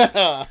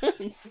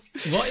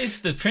 What is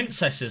the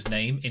princess's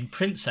name in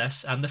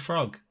Princess and the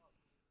Frog?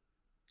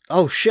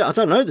 Oh shit, I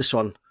don't know this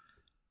one.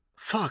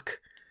 Fuck.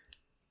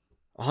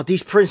 Oh,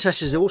 these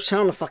princesses, they all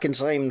sound the fucking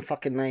same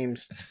fucking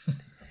names.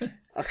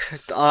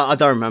 I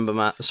don't remember,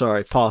 Matt.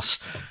 Sorry, pass.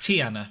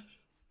 Tiana.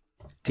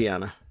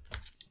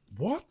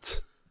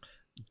 What?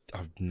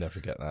 I'd never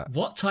get that.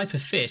 What type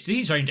of fish?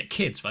 These are aimed at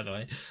kids, by the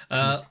way.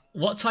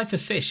 What type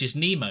of fish is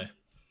Nemo?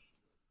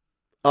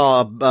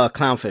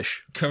 Clownfish.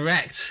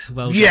 Correct.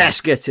 Well done.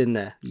 Yes, get in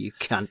there. You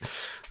can.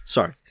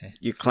 Sorry, okay.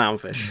 You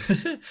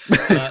clownfish.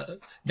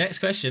 Next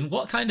question.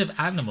 What kind of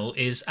animal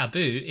is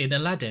Abu in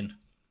Aladdin?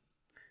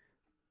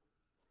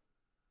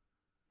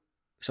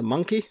 It's a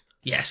monkey?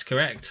 Yes,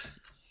 correct.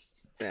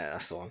 Yeah,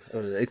 that's the one.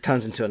 It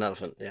turns into an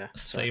elephant, yeah.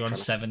 So you're on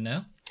 7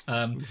 now.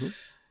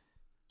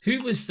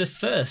 Who was the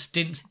first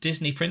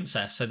Disney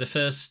princess? So the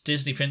first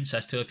Disney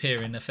princess to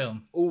appear in a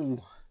film?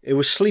 Ooh, it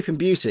was Sleeping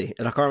Beauty,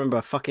 and I can't remember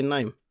her fucking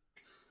name.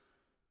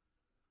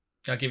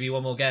 I'll give you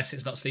one more guess.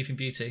 It's not Sleeping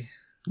Beauty.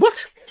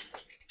 What?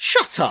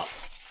 Shut up.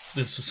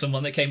 There's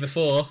someone that came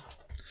before.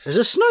 Is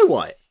it Snow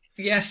White?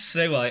 Yes,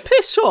 Snow White.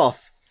 Piss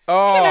off.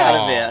 Oh, get out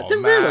of here. I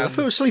didn't realise. I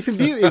thought Sleeping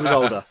Beauty was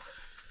older.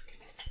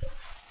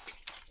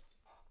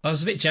 I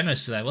was a bit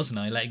generous today, wasn't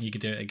I? Letting you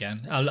do it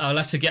again. I'll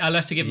have to give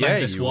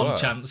Magnus one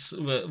chance,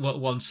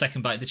 one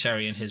second bite of the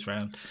cherry in his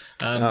round.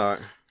 All right.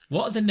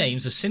 What are the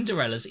names of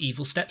Cinderella's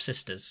evil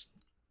stepsisters?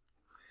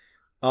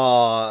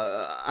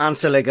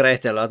 Hansel and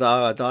Gretel.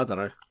 I don't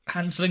know.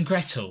 Hansel and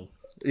Gretel.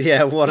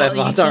 Yeah, whatever.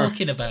 What are you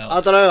talking about?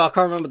 I don't know. I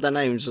can't remember their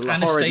names.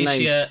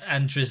 Anastasia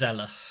and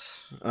Drizella.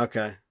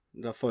 Okay,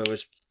 I thought it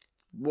was.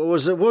 What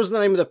was the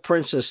name of the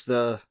princess?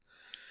 Oh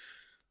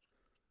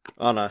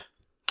no.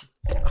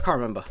 I can't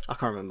remember.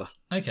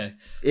 Okay.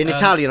 In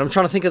Italian. I'm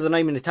trying to think of the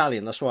name in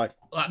Italian. That's why.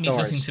 That means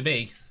nothing to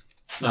me.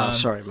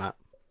 Sorry, Matt.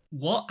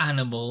 What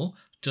animal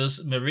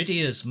does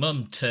Meridia's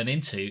mum turn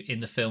into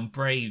in the film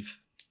Brave?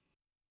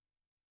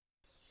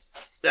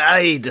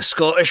 Hey, the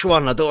Scottish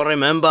one. I don't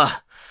remember.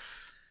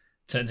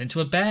 Turns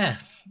into a bear.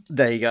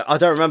 There you go. I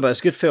don't remember. It's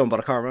a good film, but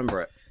I can't remember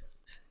it.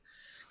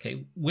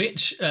 Okay.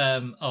 Which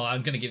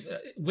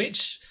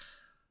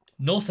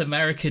North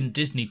American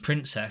Disney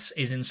princess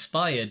is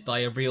inspired by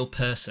a real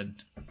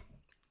person?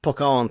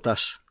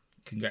 Pocahontas.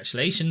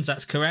 Congratulations,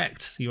 that's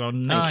correct. You're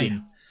on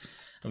 9.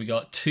 And we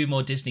got 2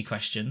 more Disney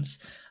questions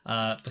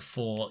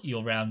before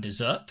your round is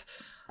up.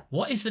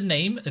 What is the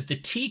name of the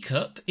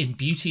teacup in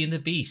Beauty and the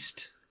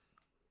Beast?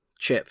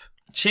 Chip.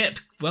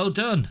 Well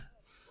done.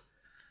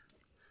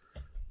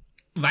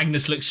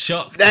 Magnus looks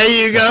shocked. There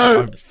you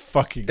go. I'm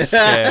fucking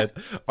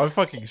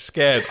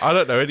scared. I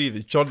don't know any of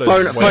this. John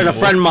knows phone a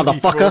friend,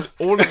 motherfucker.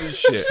 All of this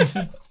shit.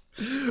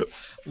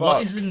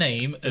 What is the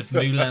name of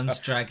Mulan's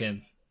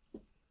dragon?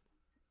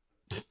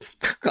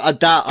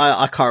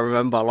 I can't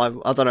remember.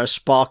 I don't know.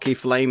 Sparky,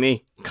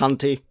 Flamey,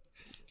 Cunty.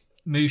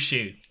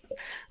 Mushu.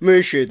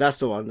 That's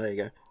the one. There you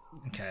go.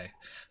 Okay,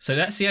 so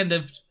that's the end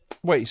of.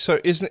 Wait, so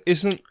isn't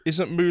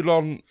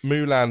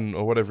Mulan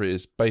or whatever it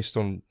is based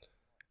on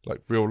like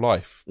real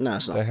life? No,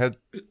 it's not.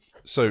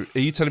 So are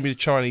you telling me the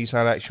Chinese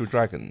had actual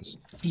dragons?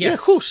 Yes. Yeah,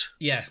 of course.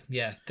 Yeah,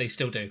 they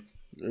still do.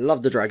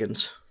 Love the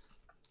dragons.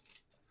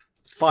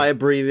 Fire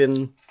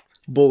breathing,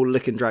 ball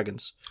licking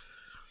dragons.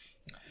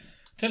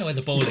 Don't know where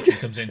the ball licking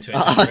comes into it.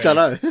 I don't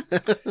know.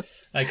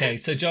 Okay,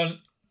 so John,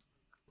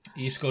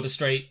 you scored a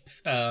straight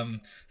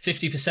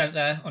 50%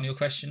 there on your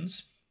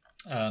questions.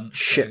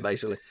 Shit,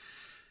 basically.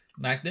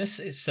 Magnus,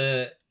 it's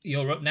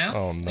you're up now.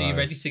 Oh, no. Are you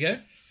ready to go?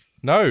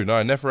 No,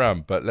 I never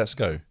am, but let's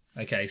go.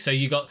 Okay, so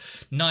you got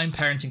 9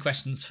 parenting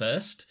questions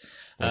first.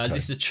 Okay.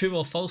 This is a true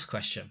or false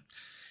question.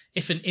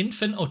 If an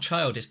infant or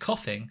child is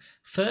coughing,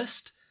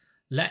 first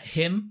let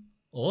him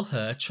or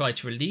her try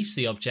to release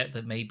the object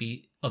that may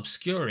be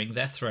obscuring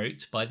their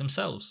throat by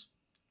themselves.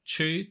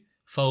 True,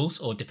 false,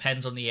 or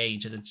depends on the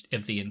age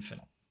of the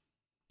infant.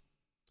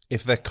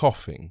 If they're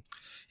coughing,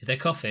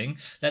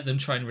 let them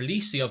try and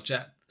release the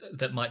object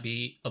that might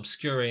be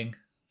obscuring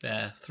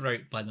their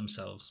throat by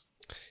themselves.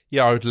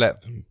 Yeah, I would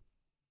let them.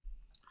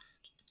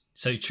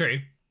 So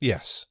true?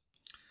 Yes.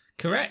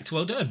 Correct,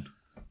 well done.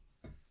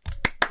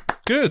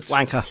 Good.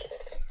 Wanker.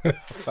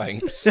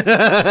 Thanks.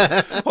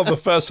 On the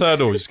first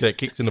hurdle, just get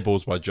kicked in the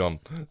balls by John.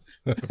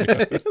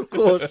 Of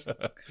course.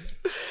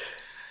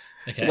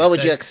 Okay, what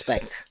would you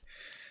expect?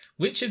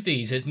 Which of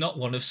these is not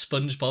one of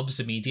SpongeBob's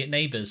immediate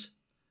neighbours?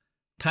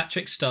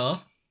 Patrick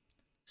Star,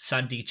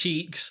 Sandy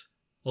Cheeks,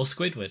 or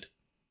Squidward?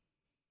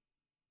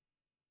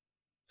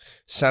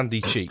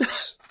 Sandy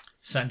Cheeks.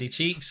 Sandy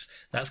Cheeks,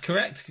 that's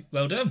correct.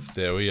 Well done.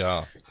 There we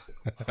are.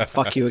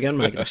 Fuck you again,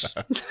 Magnus.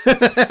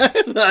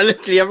 No,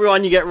 literally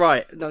everyone you get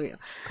right.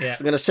 Yeah.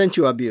 I'm going to send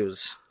you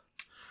abuse.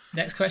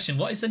 Next question.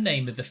 What is the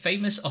name of the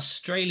famous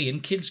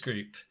Australian kids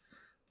group?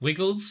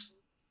 Wiggles,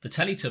 the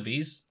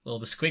Teletubbies, or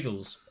the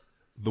Squiggles?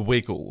 The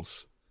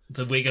Wiggles.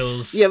 The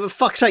Wiggles. Yeah, but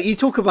fuck's sake, you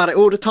talk about it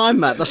all the time,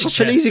 Matt. That's such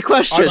an easy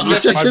question.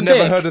 I've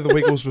never heard of the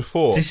Wiggles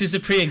before. This is a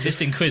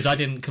pre-existing quiz. I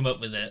didn't come up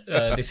with it.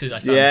 I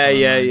found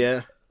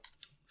Yeah.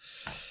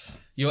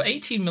 Your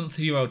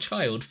 18-month-old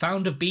child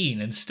found a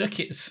bean and stuck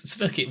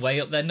it way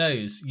up their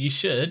nose. You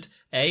should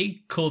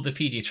A, call the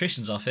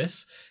paediatrician's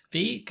office,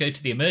 B, go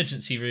to the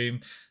emergency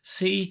room.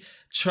 C,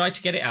 try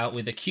to get it out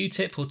with a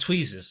Q-tip or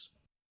tweezers.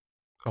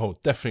 Oh,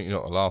 definitely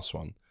not the last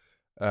one.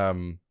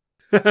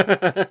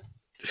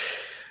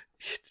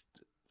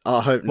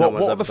 I hope no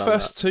one's what are ever the done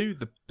first two?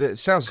 It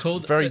sounds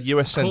very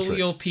US-centric. Call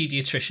your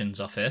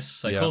paediatrician's office.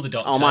 So call the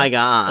doctor. Oh my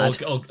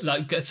god!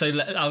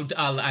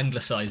 I'll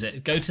anglicise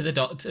it. Go to the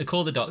doctor.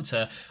 Call the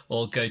doctor,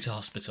 or go to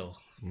hospital.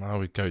 No,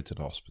 we go to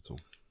the hospital.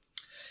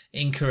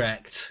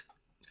 Incorrect.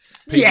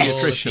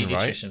 Yes! Paediatrician,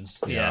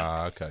 right?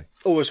 Yeah. Okay.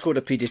 Always called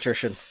a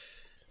paediatrician.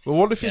 Well,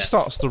 what if it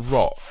starts to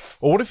rot?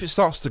 Or what if it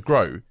starts to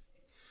grow?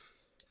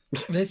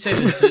 Let's say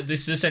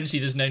this essentially,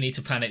 there's no need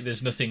to panic.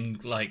 There's nothing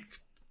like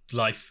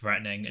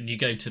life-threatening, and you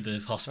go to the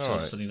hospital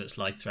for something that's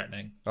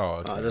life-threatening. Oh,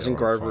 okay. It doesn't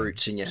grow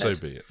roots in your head.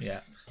 So be it. Yeah.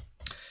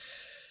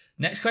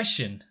 Next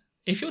question.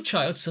 If your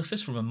child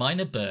suffers from a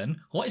minor burn,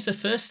 what is the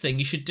first thing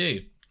you should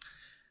do?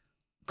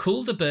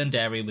 Cool the burned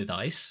area with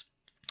ice,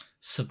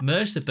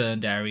 submerge the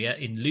burned area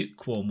in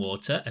lukewarm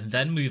water and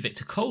then move it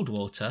to cold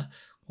water,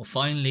 or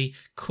finally,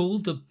 cool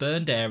the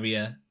burned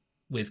area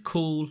with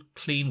cool,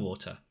 clean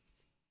water.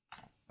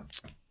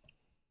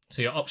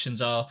 So your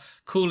options are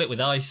cool it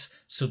with ice,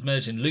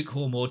 submerge in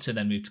lukewarm water,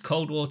 then move to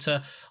cold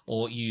water,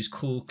 or use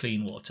cool,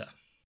 clean water.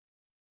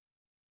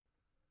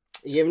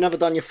 You've never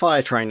done your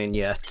fire training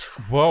yet.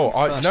 Well,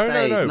 no.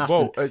 Nothing.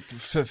 Well,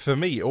 for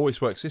me, it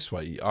always works this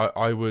way.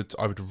 I would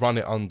run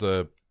it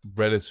under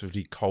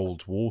relatively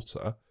cold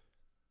water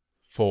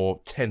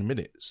for 10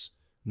 minutes.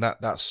 And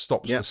that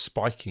stops the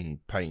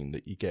spiking pain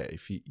that you get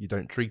if you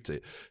don't treat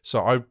it.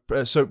 So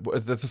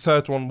the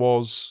third one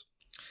was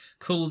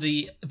cool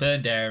the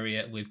burned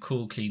area with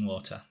cool, clean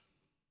water.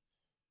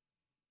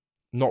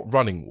 Not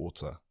running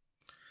water.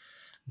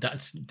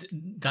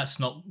 That's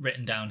not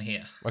written down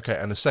here. Okay,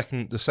 and the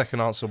second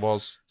answer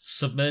was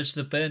submerge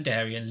the burned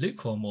area in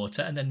lukewarm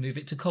water and then move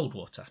it to cold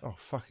water. Oh,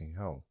 fucking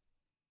hell.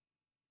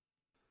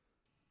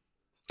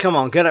 Come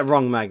on, get it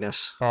wrong,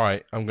 Magnus. All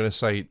right, I'm going to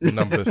say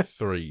number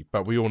 3,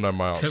 but we all know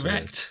my answer.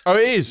 Correct. Oh,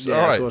 it is? Yeah,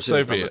 all right, of course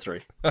so be it.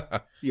 3.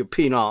 You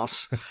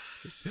penis.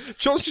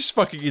 John's just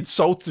fucking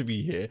insulting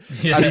me here.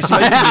 Yeah. And he's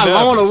making me nervous.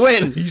 I want to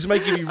win. He's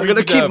making me really I'm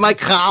going to keep my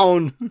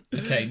crown.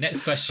 Okay, next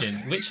question.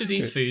 Which of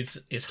these foods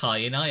is high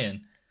in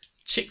iron?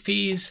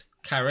 Chickpeas,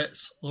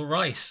 carrots, or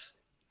rice?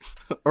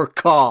 Or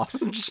car.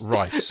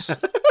 Rice.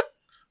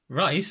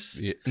 Rice?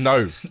 Yeah.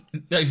 No,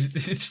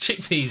 it's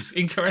chickpeas.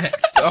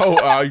 Incorrect. Oh,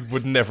 I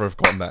would never have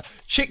gotten that.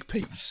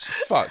 Chickpeas.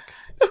 Fuck.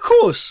 Of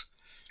course.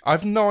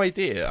 I've no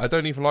idea. I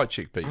don't even like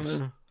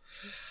chickpeas.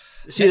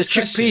 See, the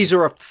chickpeas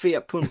are a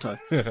Fiat Punto.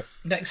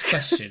 Next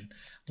question.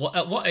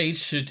 At what age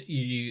should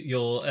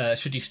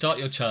you start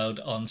your child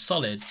on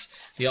solids?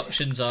 The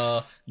options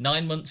are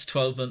 9 months,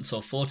 12 months,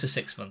 or 4 to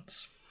 6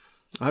 months.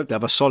 I hope they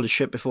have a solid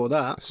shit before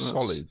that.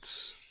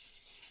 Solids.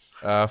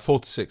 4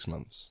 to 6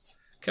 months.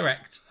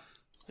 Correct.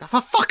 For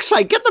fuck's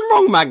sake, get them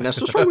wrong, Magnus.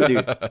 What's wrong with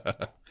you?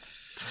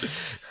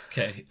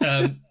 Okay.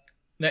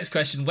 Next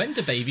question. When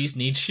do babies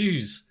need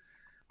shoes?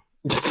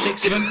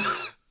 6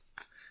 months,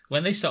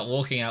 when they start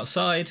walking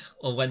outside,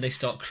 or when they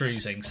start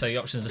cruising. So the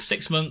options are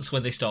 6 months,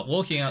 when they start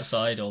walking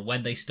outside, or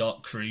when they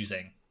start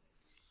cruising.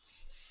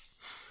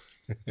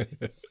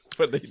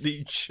 But they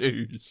need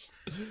shoes.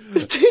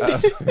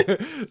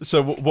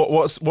 So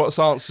what's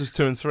answers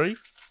 2 and 3?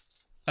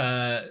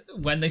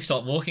 When they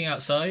start walking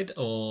outside,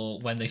 or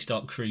when they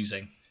start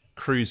cruising.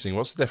 Cruising.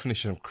 What's the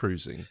definition of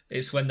cruising?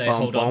 It's when they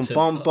hold on to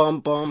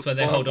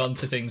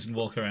things and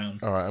walk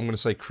around. All right, I'm going to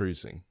say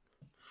cruising.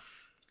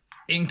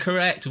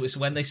 Incorrect. It's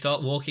when they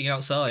start walking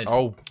outside.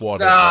 Oh,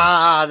 whatever.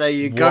 Ah, there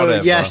you go.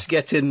 Whatever. Yes,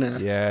 get in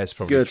there. Yeah, it's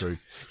probably true.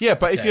 Yeah,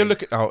 but if you're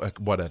looking... Oh,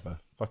 whatever.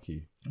 Fuck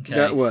you. Okay.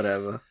 Yeah,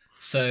 whatever.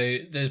 So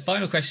the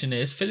final question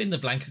is, fill in the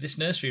blank of this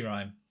nursery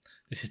rhyme.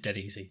 This is dead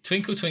easy.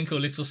 Twinkle, twinkle,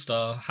 little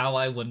star, how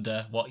I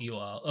wonder what you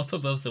are. Up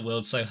above the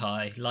world so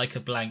high, like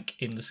a blank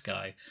in the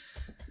sky.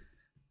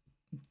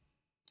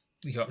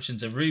 Your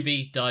options are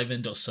ruby,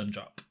 diamond, or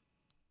sundrop.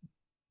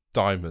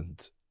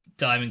 Diamond.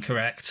 Diamond,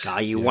 correct. Ah,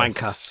 you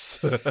wanker.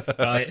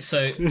 Right,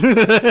 so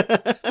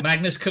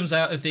Magnus comes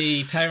out of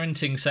the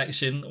parenting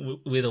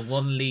section with a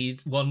one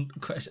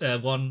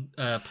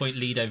point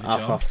lead over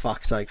John. Oh, for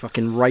fuck's sake,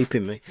 fucking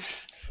raping me.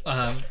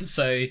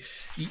 So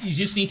you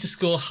just need to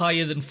score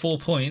higher than 4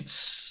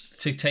 points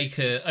to take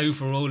an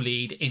overall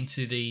lead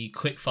into the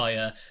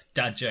quickfire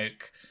dad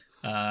joke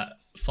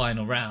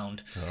final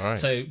round. All right.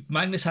 So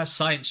Magnus has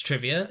science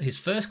trivia. His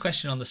first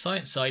question on the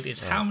science side is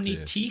how many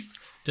teeth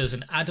does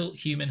an adult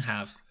human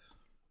have?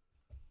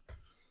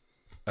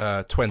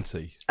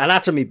 20.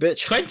 Anatomy,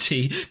 bitch.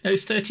 20? No,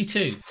 it's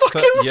 32.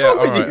 Fucking what's wrong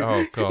with you?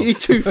 Oh, God. You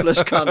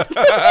toothless cunt.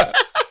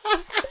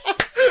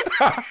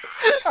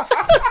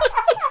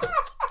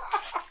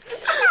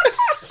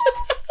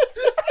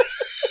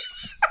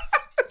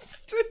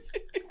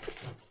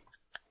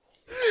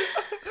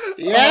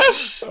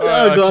 Yes!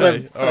 I got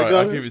him. All right,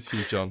 I'll give it to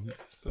you, John.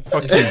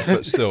 Fuck you,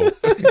 but still.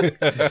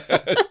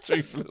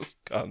 Toothless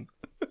cunt.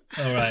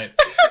 All right.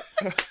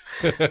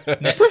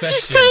 Next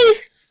question.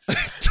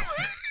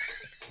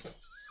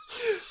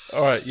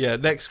 All right, yeah.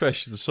 Next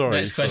question. Sorry.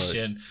 Next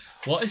question.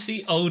 What is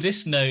the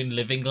oldest known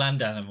living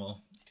land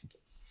animal?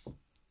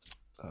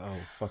 Oh,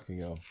 fucking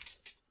hell.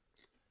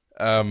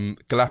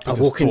 Galapagos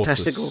A walking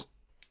tortoise. testicle.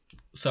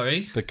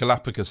 Sorry? The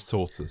Galapagos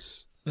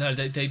tortoise. No,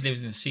 they live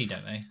in the sea,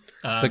 don't they?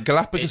 The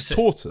Galapagos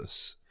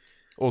tortoise?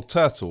 Or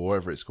turtle,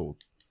 whatever it's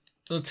called.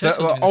 Well,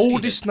 The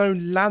oldest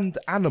known land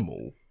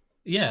animal?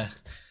 Yeah.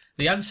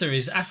 The answer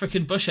is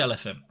African bush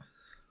elephant.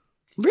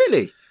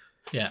 Really?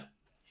 Yeah.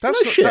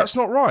 That's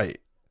not right.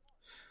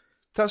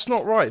 That's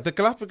not right. The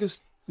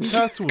Galapagos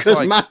turtle is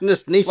Because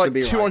madness needs to like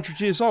be 200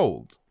 years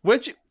old.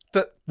 Where'd you...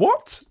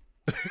 What?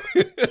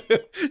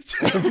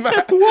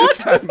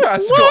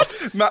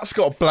 Matt's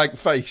got a blank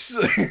face.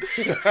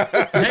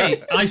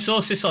 Hey, I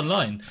sourced this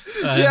online.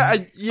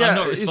 I'm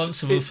not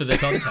responsible for the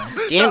content.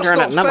 The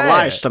internet never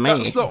lies to me.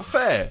 That's not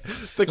fair.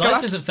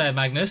 Life isn't fair,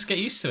 Magnus. Get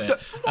used to it.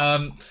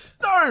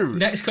 No!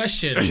 Next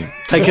question.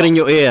 Take it in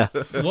your ear.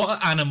 What are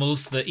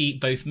animals that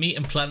eat both meat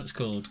and plants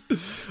called?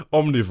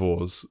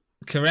 Omnivores.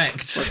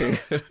 Correct.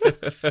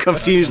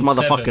 Confused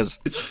motherfuckers.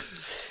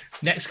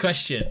 Next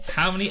question.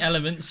 How many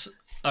elements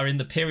are in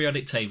the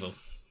periodic table?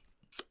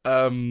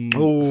 Fuck.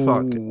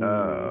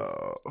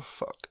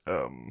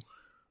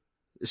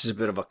 This is a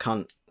bit of a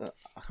cunt.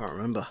 I can't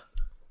remember.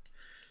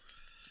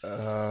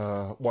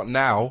 What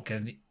now?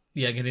 I'm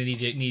gonna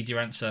need your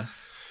answer.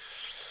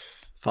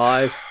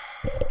 5,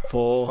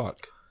 4,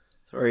 Fuck.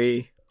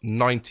 3,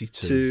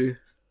 92. 2,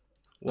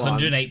 1.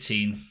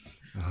 118.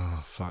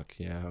 Oh, fuck.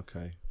 Yeah,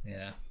 okay.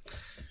 Yeah.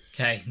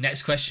 Okay,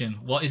 next question.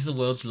 What is the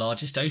world's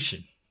largest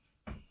ocean?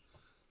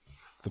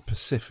 The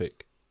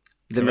Pacific.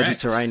 The Correct.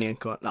 Mediterranean.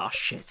 Oh,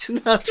 shit.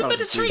 The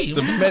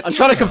Mediterranean. I'm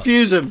trying to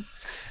confuse him.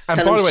 And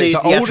Tell by him the way, sees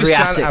the the oldest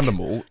land Adriatic.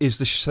 animal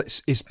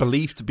is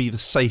believed to be the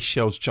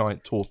Seychelles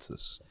giant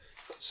tortoise.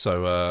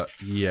 So,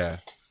 yeah.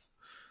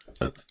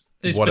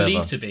 It's Whatever.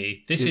 believed to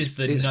be. This is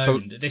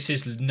known. This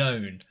is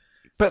known.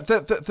 But know.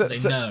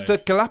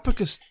 the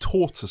Galapagos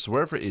tortoise,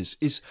 wherever it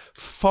is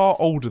far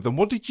older than,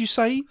 what did you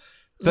say?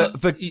 The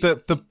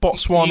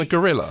Botswana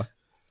gorilla?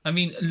 I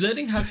mean,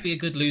 learning how to be a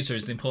good loser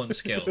is an important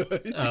skill.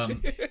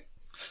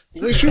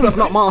 Which you have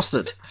not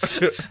mastered.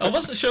 I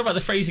wasn't sure about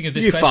the phrasing of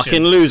this You question.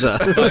 fucking loser.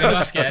 But I'm going to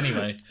ask it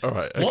anyway. All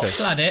right, okay. What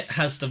planet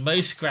has the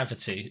most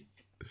gravity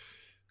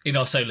in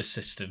our solar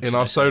system? In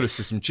our solar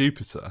system,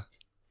 Jupiter.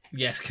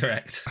 Yes,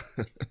 correct.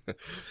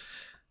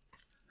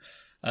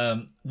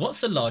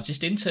 What's the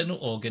largest internal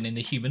organ in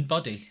the human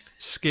body?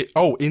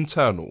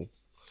 Internal.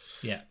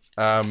 Yeah.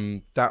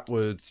 That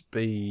would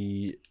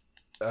be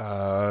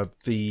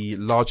the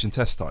large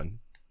intestine.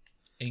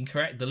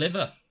 Incorrect. The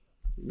liver.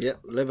 Yep,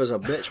 liver's a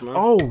bitch, man.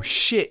 Oh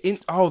shit!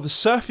 The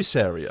surface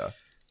area.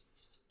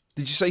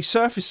 Did you say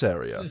surface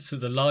area? So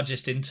the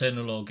largest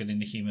internal organ in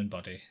the human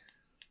body.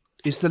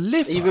 Is the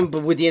liver? Even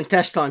with the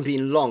intestine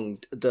being long,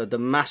 the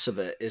mass of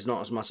it is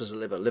not as much as the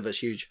liver. Liver's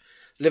huge.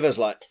 Liver's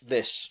like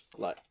this,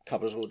 like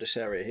covers all this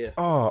area here.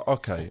 Oh,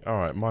 okay. All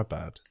right. My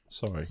bad.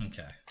 Sorry.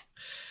 Okay.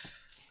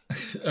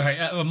 All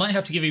right. I might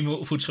have to give you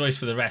multiple choice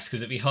for the rest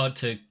because it'd be hard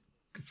to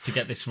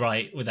get this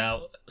right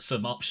without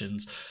some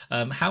options.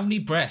 How many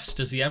breaths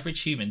does the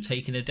average human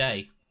take in a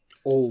day?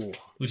 Oh.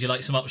 Would you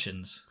like some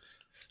options?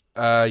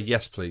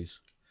 Yes,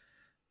 please.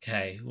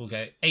 Okay, we'll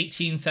go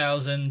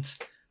 18,000,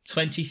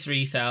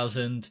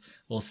 23,000,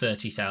 or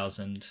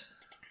 30,000.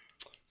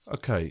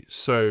 Okay,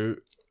 so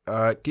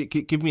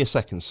give me a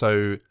second.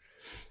 So,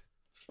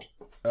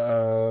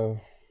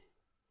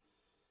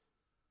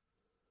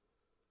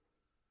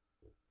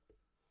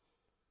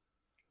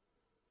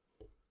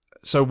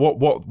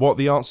 what are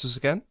the answers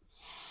again?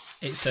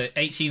 It's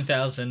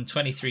 18,000,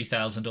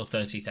 23,000, or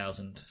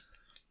 30,000.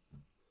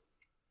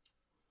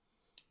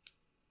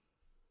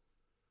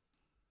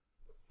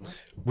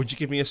 Would you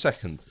give me a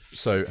second?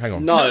 So, hang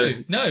on. No.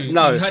 You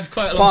had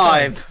quite a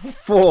long 5, time.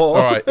 4. All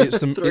right, it's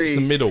the 3.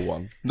 middle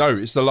one. No,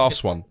 it's the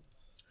last one.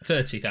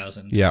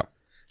 30,000. Yeah.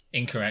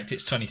 Incorrect.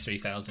 It's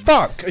 23,000.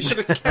 Fuck! I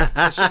should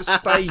have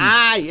stayed.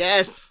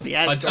 Yes.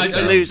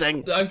 I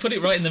losing. I put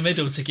it right in the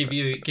middle to give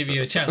you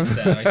a chance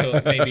there. I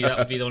thought maybe that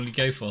would be the one to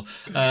go for.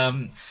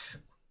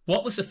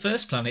 What was the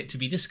first planet to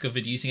be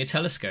discovered using a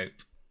telescope?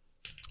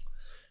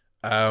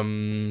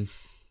 The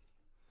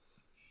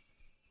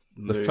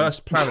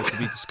first planet to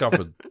be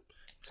discovered.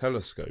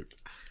 Telescope.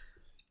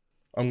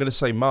 I'm going to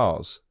say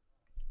Mars.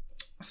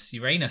 It's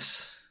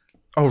Uranus.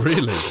 Oh,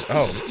 really?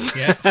 Oh.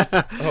 Yeah.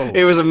 Oh.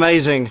 It was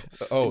amazing.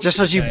 Oh. Just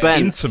as you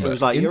bent, Intimate. it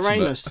was like Intimate.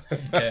 Uranus.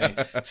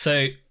 Okay.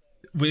 So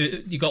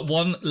you got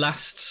one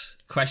last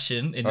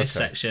question in this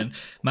section.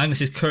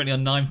 Magnus is currently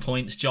on 9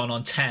 points, John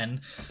on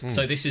 10.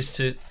 So this is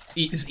to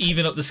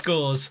even up the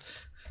scores.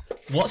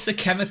 What's the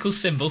chemical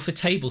symbol for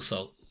table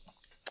salt?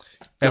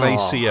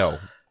 NaCl.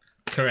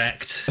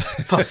 Correct.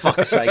 For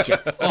fuck's sake, you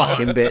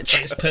fucking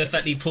bitch. It's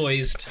perfectly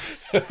poised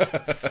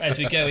as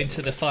we go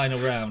into the final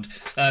round.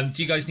 Do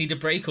you guys need a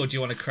break, or do you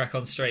want to crack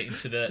on straight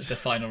into the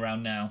final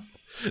round now?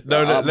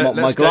 No, My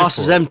let's glass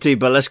go is for it. empty,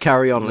 but let's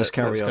carry on. Let's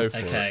Go carry on. for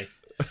it. Okay.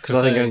 Because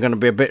I think I'm going to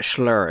be a bit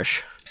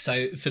slurish.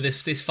 So for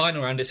this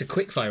final round, it's a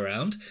quickfire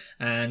round,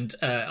 and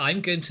I'm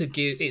going to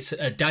it's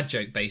a dad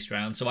joke based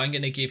round. So I'm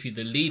going to give you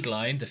the lead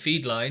line, the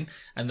feed line,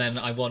 and then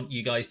I want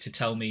you guys to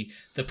tell me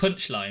the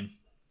punchline.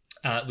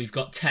 We've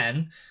got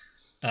 10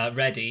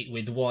 ready,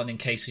 with 1 in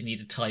case we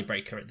need a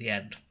tiebreaker at the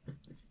end.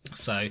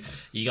 So,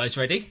 you guys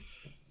ready?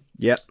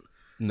 Yep.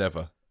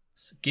 Never.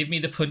 So give me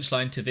the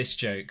punchline to this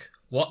joke.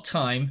 What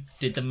time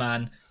did the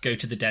man go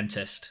to the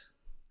dentist?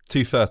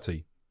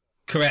 2:30.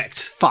 Correct.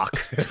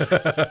 Fuck.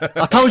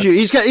 I told you,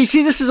 you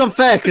see, this is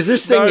unfair, because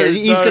this thing,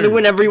 he's going to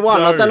win every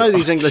one. I don't know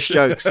these English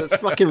jokes. It's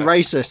fucking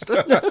racist.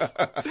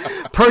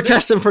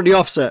 Protesting for the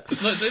offset.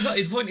 Look,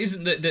 the point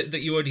isn't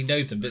that you already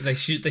know them, but they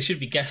should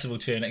be guessable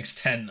to an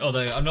extent,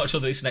 although I'm not sure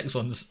that this next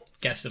one's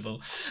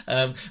guessable.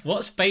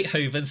 What's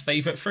Beethoven's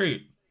favourite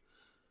fruit?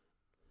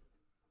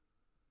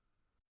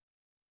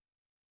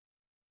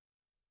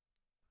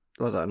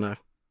 I don't know.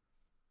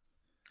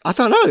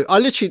 I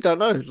literally don't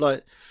know.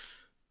 Like,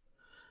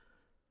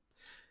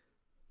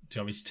 do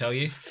you want me to tell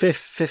you?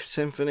 Fifth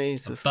Symphony.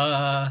 No.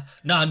 Oh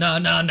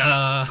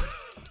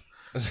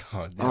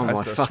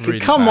my fucking! Really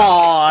come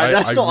bad. On,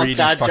 that's not really a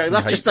dad joke.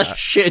 That's just a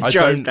shit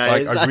joke,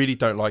 guys. I really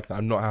don't like that.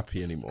 I'm not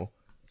happy anymore.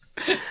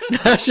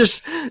 That's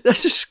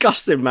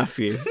disgusting,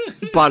 Matthew.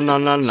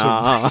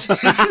 Banana.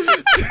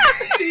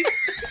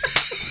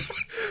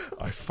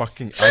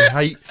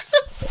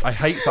 I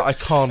hate that I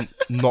can't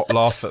not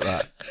laugh at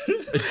that.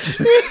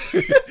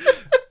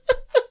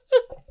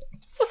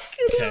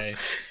 Okay.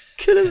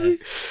 Killing me.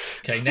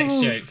 Okay,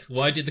 next joke.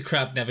 Why did the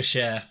crab never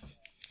share?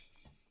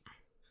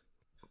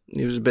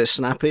 He was a bit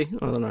snappy.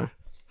 I don't know.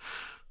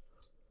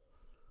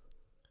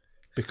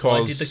 Because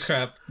why did the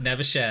crab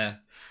never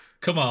share?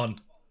 Come on.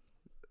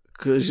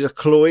 Because he's a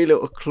clory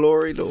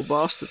little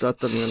bastard. I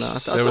don't even know.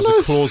 There was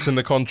a clause in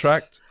the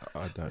contract.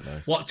 I don't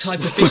know. What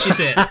type of fish is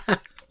it?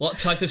 What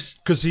type of?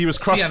 Because he was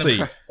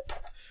crusty.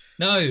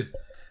 No.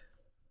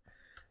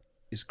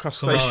 He's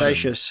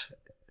crustaceous.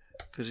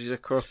 Because he's a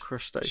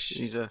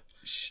crustacean. He's a.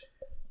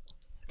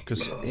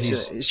 Because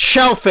he's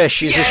shellfish.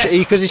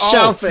 Because he's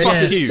shellfish.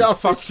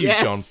 Fuck you,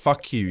 yes. John.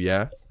 Fuck you,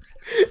 yeah.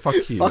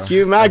 Fuck you. Fuck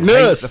you, Magnus.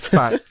 I hate the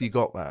fact you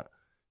got that.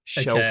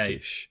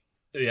 Shellfish.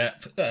 Okay.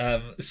 Yeah.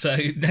 So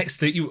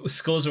next,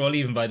 scores are all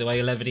even, by the way,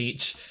 11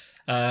 each.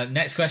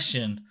 Next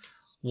question: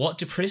 what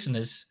do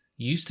prisoners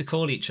use to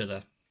call each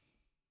other?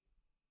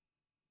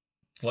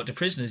 What do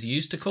prisoners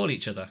use to call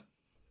each other?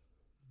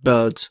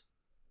 Birds.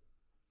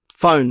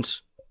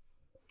 Phones.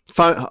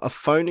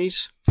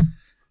 Phonies.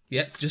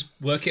 Yep, just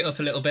work it up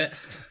a little bit.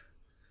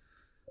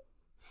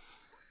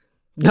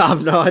 No, I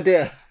have no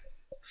idea.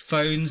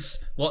 Phones.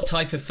 What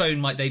type of phone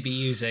might they be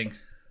using?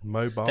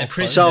 Mobile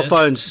phone. Cell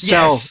phones.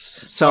 Yes.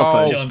 Cell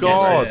phones. John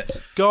God.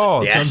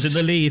 Yes. John's in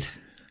the lead.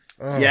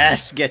 Oh.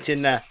 Yes, get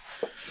in there.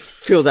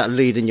 Feel that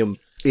lead in your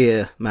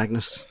ear,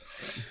 Magnus.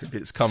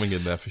 It's coming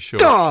in there for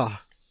sure.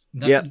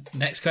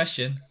 Next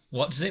question.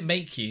 What does it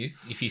make you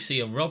if you see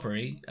a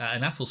robbery at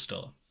an Apple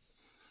store?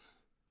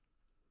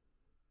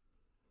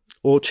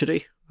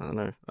 Orchardy? I don't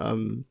know.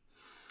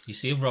 You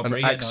see a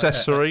robbery. An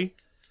accessory?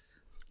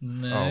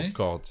 No. Oh,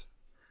 God.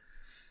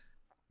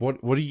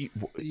 What do you...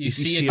 You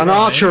see an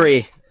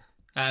archery.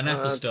 At an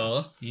Apple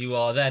store. You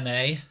are then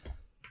a...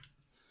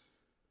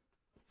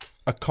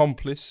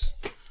 Accomplice.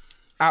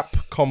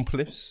 App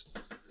complice.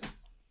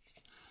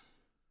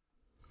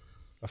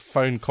 A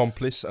phone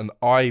complice. An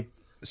eye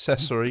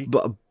accessory.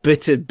 But a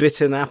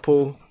bitten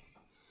apple.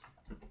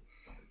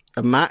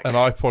 A Mac. An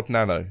iPod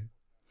Nano.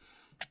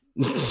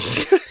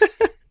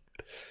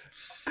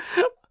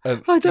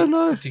 I don't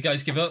know. Do you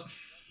guys give up?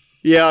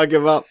 Yeah, I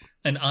give up.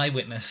 An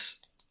eyewitness.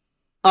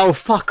 Oh,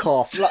 fuck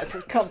off.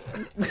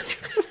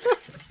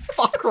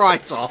 Fuck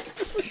right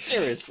off.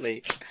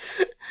 Seriously.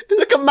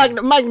 Look at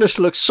Magnus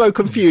looks so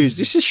confused.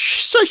 This is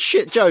so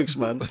shit jokes,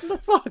 man. What the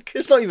fuck?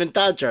 It's not even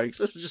dad jokes.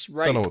 This is just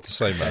rape. I don't know what to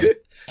say, man.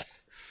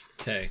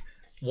 Okay.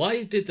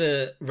 Why did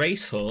the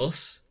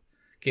racehorse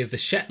give the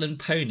Shetland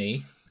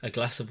pony a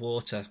glass of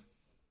water?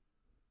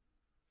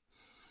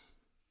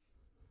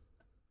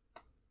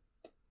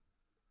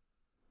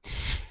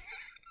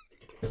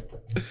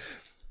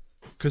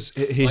 Because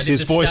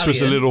his voice was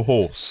a little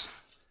hoarse.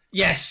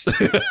 Yes,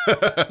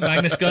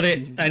 Magnus got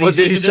it, and what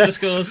he's the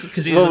scores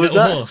because he was a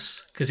little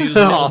horse. Because he was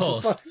a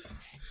little horse.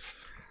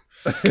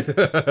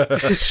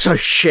 This is so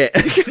shit.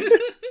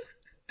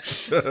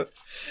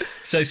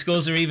 So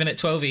scores are even at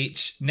 12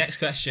 each. Next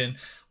question: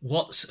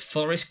 what's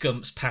Forrest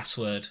Gump's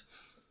password?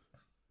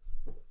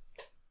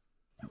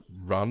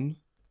 Run.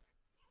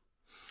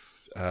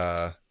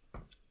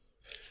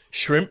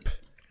 Shrimp.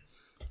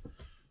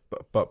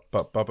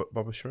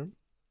 Bubba Shrimp.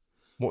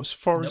 What's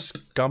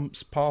Forrest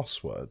Gump's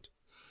password?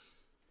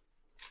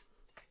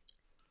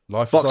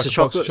 Life box is like of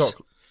a box of chocolates.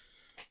 chocolate.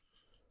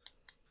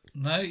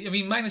 No, I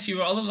mean, Magnus, you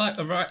were on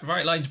the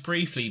right lines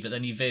briefly, but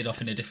then you veered off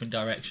in a different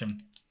direction.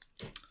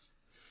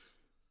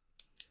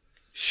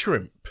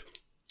 Shrimp.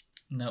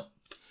 Nope.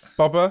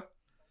 Bubba.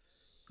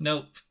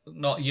 Nope.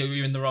 Not you.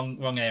 You're in the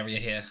wrong area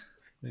here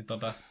with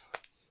Bubba.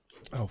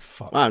 Oh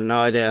fuck. I have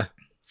no idea.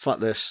 Fuck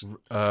this.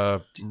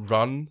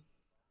 Run.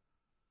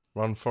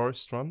 Run,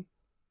 Forest, run.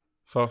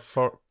 For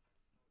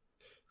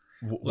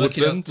Work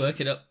it up. Work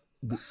it up.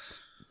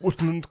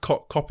 Woodland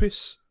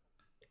coppice.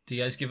 Do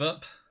you guys give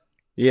up?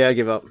 Yeah, I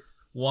give up.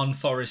 One,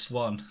 Forest,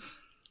 one.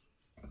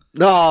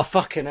 Oh,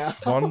 fucking hell.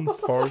 One,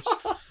 Forest.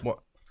 What?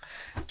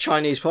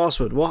 Chinese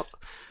password, what?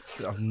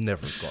 I've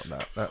never got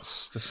that.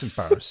 That's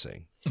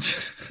embarrassing.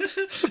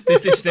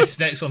 this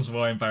next one's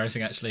more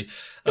embarrassing, actually.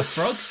 A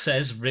frog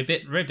says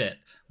ribbit, ribbit.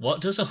 What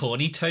does a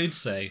horny toad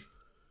say?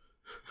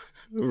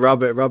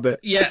 Rub it.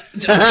 Yeah.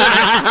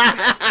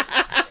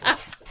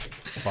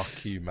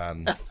 Fuck you,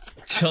 man.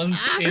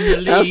 John's in the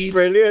lead. That's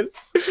brilliant.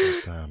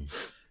 Damn.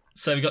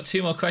 So we've got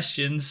 2 more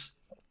questions.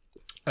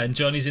 And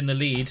John is in the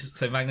lead.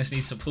 So Magnus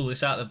needs to pull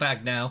this out of the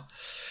bag now.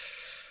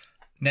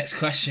 Next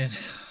question.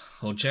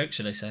 Or joke,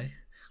 should I say.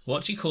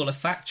 What do you call a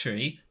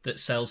factory that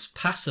sells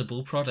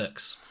passable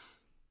products?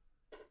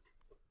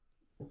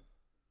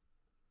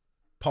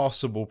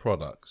 Passable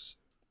products.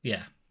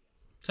 Yeah.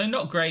 So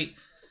not great,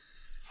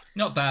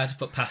 not bad,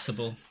 but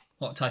passable.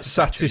 What type of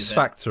factory is it?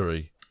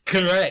 Satisfactory.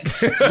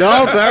 Correct.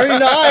 No, very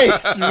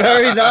nice.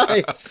 Very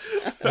nice.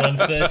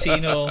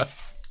 113 all.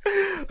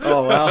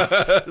 Oh, wow.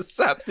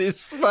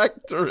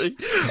 Satisfactory.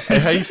 I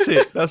hate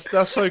it.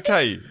 That's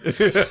okay.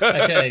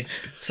 Okay.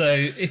 So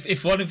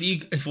if one of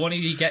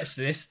you gets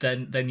this,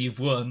 then you've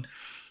won.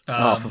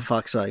 Oh, for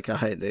fuck's sake, I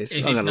hate this.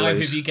 If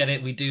neither of you get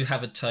it, we do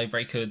have a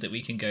tiebreaker that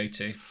we can go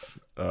to.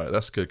 All right,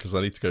 that's good because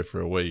I need to go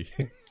for a wee.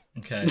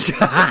 Okay.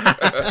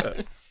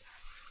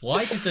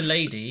 Why did the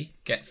lady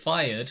get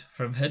fired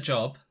from her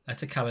job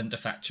at a calendar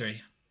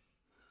factory?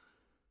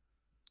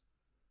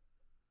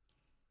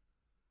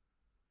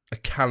 A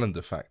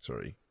calendar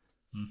factory.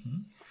 Mm-hmm.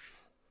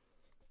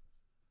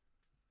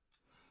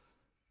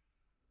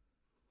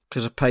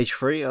 Because of page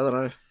 3, I don't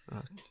know.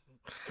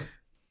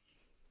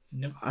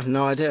 Nope. I have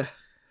no idea.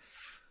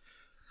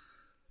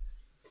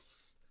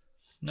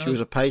 No. She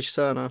was a page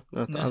turner. I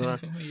don't Nothing know.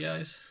 from you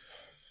guys.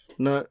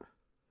 No.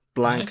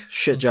 Blank. No?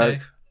 Shit Okay.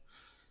 joke.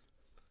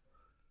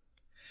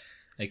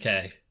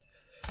 Okay.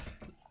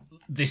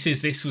 This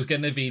was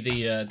going to be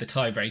the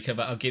tiebreaker,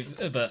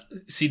 but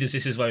seeing as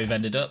this is where we've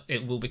ended up,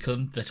 it will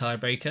become the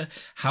tiebreaker.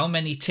 How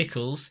many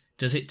tickles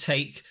does it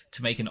take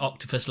to make an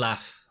octopus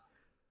laugh?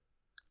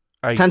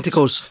 8.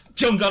 Tentacles.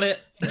 John got it.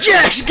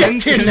 Yes, get in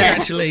there.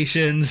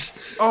 Congratulations.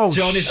 Oh,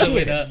 John is the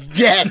winner.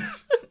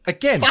 Yes.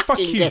 Again, fuck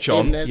Fucking you, get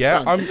John. in there, Yeah,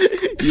 son. I'm.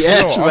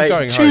 Yes, I'm mate.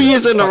 going 2 home.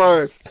 years in a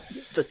row.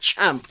 The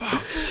champ.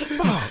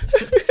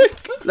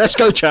 Let's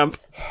go, champ.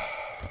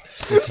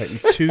 It'll take me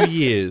 2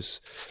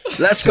 years.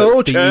 Let's to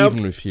go, be champ.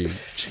 even with you.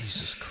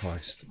 Jesus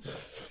Christ.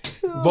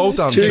 Well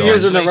done, 2 John.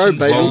 years in a row,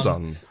 baby. Well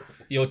done.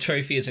 Your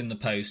trophy is in the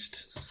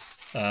post.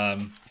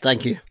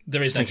 Thank you.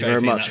 There is no Thank you trophy, very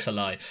and much. that's a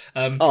lie.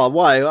 Oh,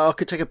 why? I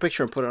could take a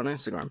picture and put it on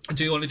Instagram.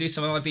 Do you want to do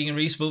some Am I Being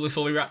Unreasonable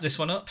before we wrap this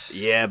one up?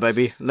 Yeah,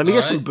 baby. Let me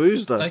get some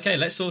booze, though. Okay,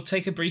 let's all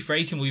take a brief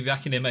break and we'll be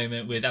back in a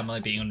moment with Am I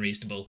Being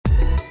Unreasonable?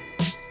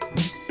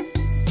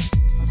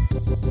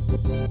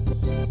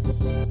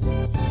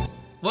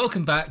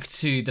 Welcome back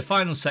to the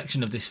final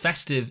section of this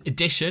festive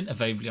edition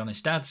of Overly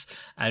Honest Dads,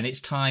 and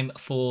it's time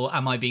for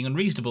Am I Being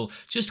Unreasonable?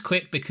 Just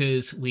quick,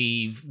 because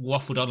we've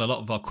waffled on a lot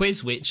of our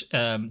quiz, which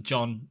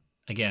John,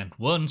 again,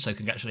 won, so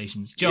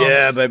congratulations, John.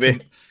 Yeah, baby.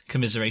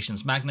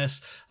 Commiserations, Magnus.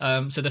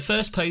 So the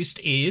first post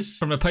is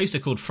from a poster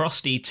called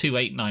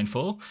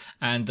Frosty2894,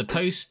 and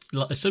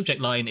the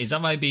subject line is,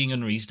 Am I being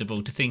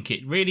unreasonable to think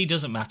it really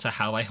doesn't matter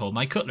how I hold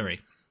my cutlery?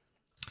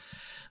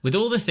 With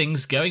all the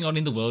things going on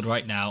in the world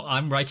right now,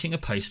 I'm writing a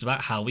post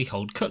about how we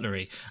hold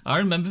cutlery. I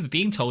remember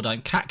being told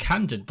I'm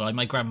cat-handed by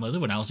my grandmother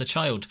when I was a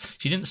child.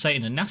 She didn't say it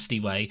in a nasty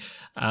way,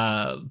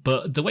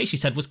 but the way she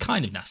said was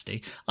kind of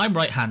nasty. I'm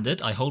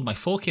right-handed. I hold my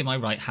fork in my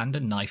right hand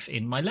and knife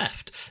in my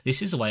left.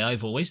 This is the way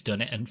I've always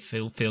done it and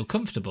feel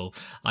comfortable.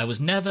 I was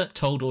never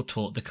told or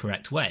taught the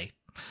correct way.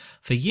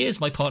 For years,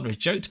 my partner has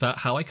joked about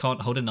how I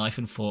can't hold a knife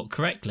and fork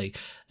correctly,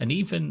 and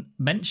even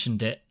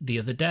mentioned it the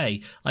other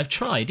day. I've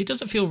tried. It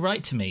doesn't feel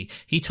right to me.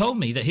 He told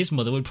me that his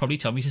mother would probably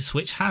tell me to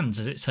switch hands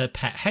as it's her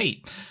pet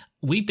hate.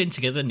 We've been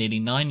together nearly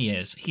 9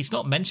 years. He's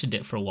not mentioned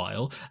it for a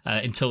while,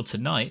 until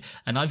tonight,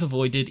 and I've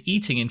avoided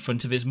eating in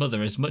front of his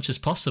mother as much as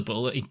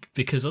possible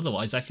because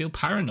otherwise I feel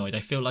paranoid.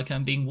 I feel like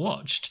I'm being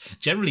watched.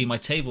 Generally, my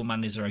table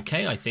manners are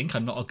okay, I think.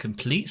 I'm not a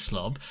complete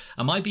slob.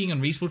 Am I being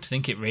unreasonable to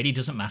think it really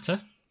doesn't matter?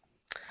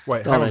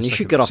 Wait, hang on Darling, a you should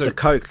second. get off So- the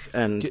coke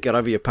and get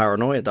over your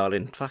paranoia,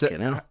 darling. Fucking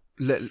hell.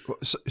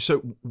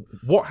 So,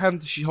 what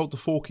hand does she hold the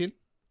fork in?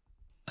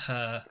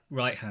 Her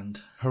right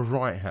hand. Her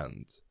right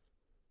hand.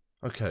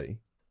 Okay.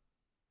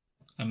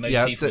 And most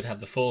Yeah, people would have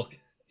the fork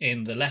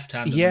in the left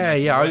hand. and Yeah, the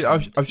yeah. right I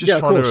hand. was just Yeah,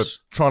 of trying to course.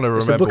 remember.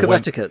 It's the book of when-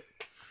 etiquette.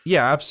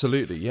 Yeah,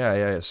 absolutely.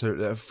 Yeah.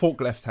 So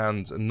fork left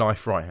hand and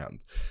knife right hand.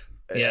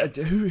 Yeah.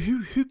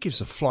 Who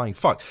gives a flying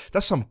fuck?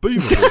 That's some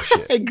boomer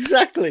bullshit.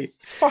 Exactly.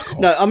 Fuck off.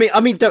 No, I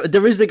mean,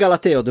 there is the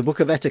Galateo, the book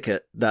of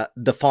etiquette, that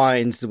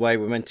defines the way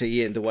we're meant to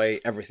eat and the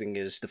way everything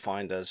is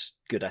defined as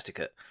good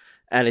etiquette.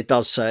 And it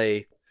does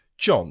say,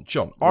 John,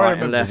 I Right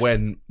and remember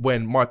left.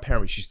 when my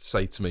parents used to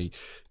say to me,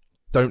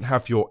 "Don't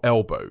have your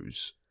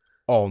elbows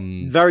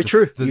on. Very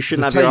true. You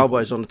shouldn't have table. your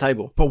elbows on the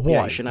table. But why?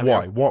 Yeah, you shouldn't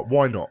have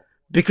Why not?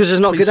 Because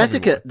there's not Please good tell me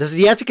etiquette. why. There's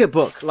the etiquette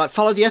book. Like,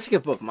 follow the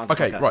etiquette book, motherfucker.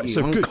 Okay, right. You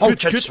So good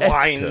uncultured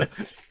swine.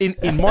 etiquette.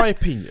 In my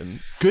opinion,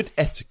 good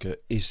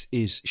etiquette is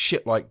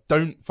shit like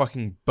don't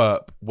fucking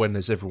burp when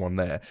there's everyone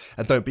there,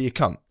 and don't be a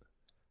cunt.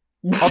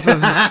 Other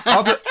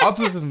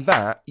than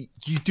that,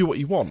 you do what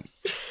you want,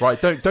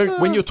 right? Don't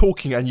when you're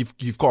talking and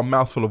you've got a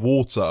mouthful of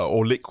water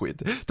or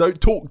liquid,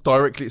 don't talk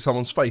directly at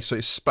someone's face so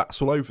it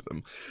splats all over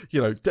them.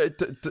 You know,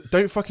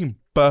 don't fucking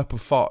burp or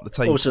fart at the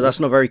table. Also, that's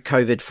not very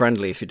COVID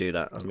friendly if you do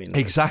that. I mean,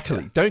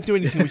 exactly. Don't do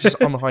anything which is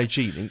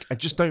unhygienic, and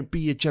just don't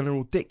be a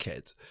general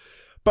dickhead.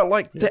 But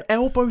like the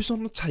elbows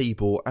on the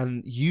table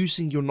and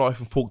using your knife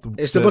and fork.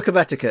 It's the book of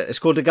etiquette. It's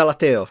called the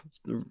Galateo.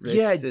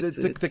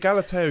 The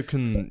Galateo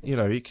can,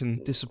 it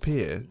can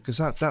disappear because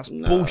that's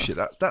bullshit.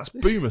 That's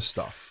boomer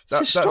stuff. It's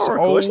That's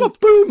historical. old, It's not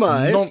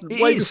boomer. It's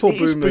way before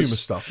boomers. It is boomer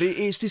stuff.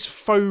 It's this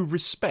faux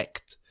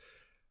respect.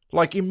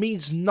 Like it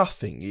means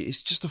nothing.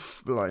 It's just a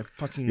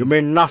fucking. You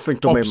mean nothing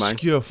to me, man.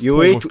 Obscure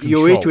You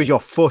eat with your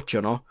foot,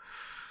 you know.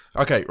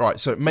 Okay, right.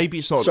 So maybe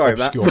it's not Sorry,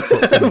 obscure.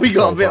 Matt. We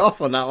got a bit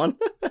off on that one.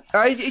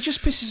 It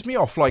just pisses me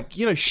off, like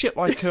shit,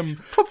 like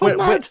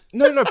mad.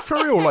 No, for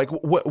real. Like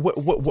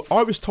what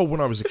I was told when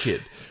I was a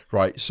kid,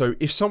 right? So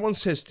if someone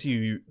says to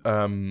you,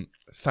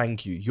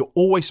 "Thank you," you're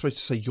always supposed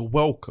to say "You're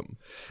welcome,"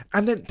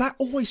 and then that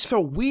always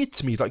felt weird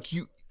to me. Like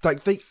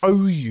they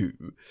owe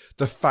you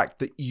the fact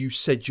that you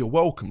said you're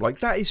welcome. Like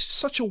that is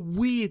such a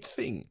weird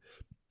thing.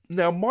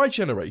 Now, my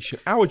generation,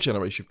 our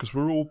generation, because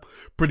we're all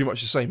pretty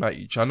much the same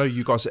age. I know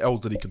you guys are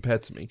elderly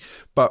compared to me,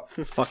 but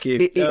fuck you.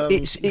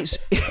 It's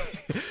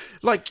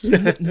like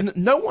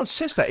no one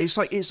says that. It's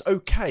like it's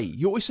okay.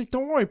 You always say,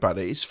 "Don't worry about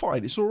it. It's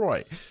fine. It's all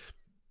right."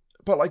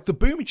 But like the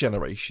boomer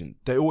generation,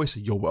 they always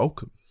say, "You're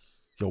welcome.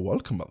 You're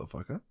welcome,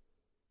 motherfucker.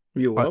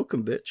 You're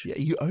welcome, bitch." Yeah,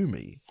 you owe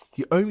me.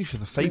 You owe me for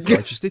the favour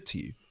I just did to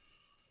you.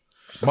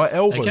 My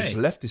elbows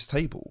left this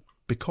table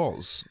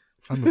because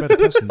I'm a better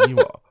person than you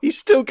are. He's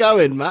still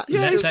going, Matt.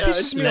 Yeah,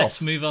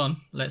 let's move on.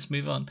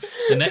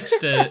 The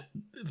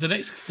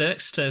next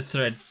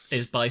thread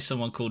is by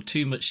someone called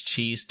Too Much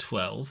Cheese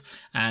 12,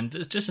 and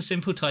it's just a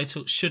simple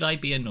title: Should I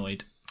be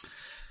annoyed?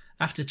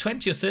 After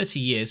 20 or 30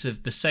 years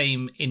of the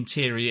same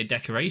interior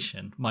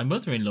decoration, my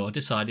mother-in-law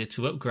decided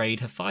to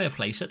upgrade her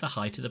fireplace at the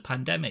height of the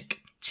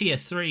pandemic, Tier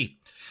 3.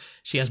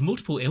 She has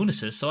multiple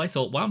illnesses, so I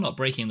thought, while not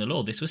breaking the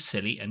law, this was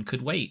silly and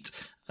could wait.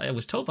 I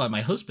was told by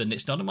my husband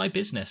it's none of my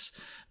business,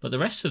 but the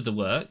rest of the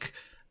work,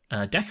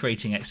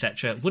 decorating,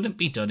 etc., wouldn't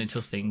be done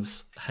until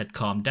things had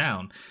calmed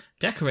down.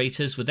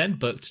 Decorators were then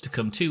booked to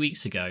come 2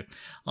 weeks ago.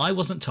 I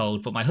wasn't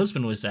told, but my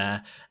husband was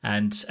there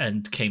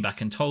and came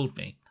back and told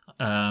me.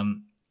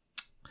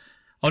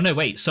 Oh no,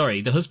 wait,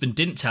 sorry. The husband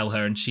didn't tell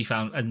her, and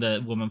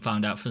the woman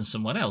found out from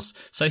someone else.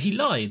 So he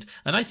lied,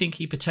 and I think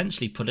he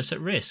potentially put us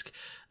at risk.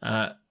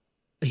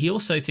 He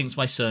also thinks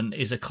my son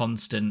is a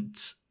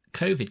constant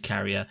COVID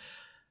carrier,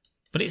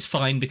 but it's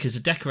fine because the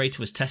decorator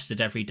was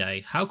tested every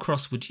day. How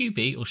cross would you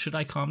be, or should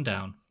I calm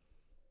down?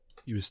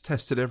 He was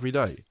tested every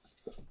day.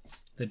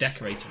 The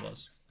decorator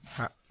was.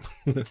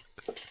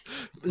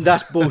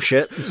 That's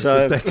bullshit.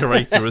 So the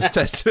decorator was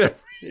tested every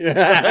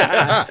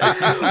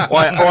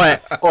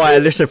Oi,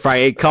 listen,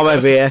 Frankie, come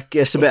over here,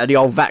 get us a bit of the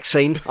old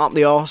vaccine up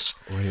the arse.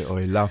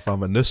 Oi, love,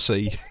 I'm a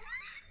nussy.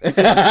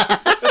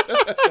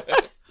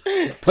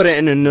 Put it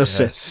in a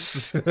nussy.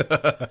 Yes.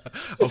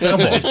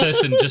 Sounds like this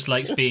person just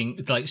likes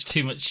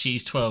Too Much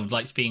Cheese 12,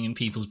 likes being in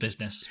people's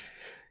business.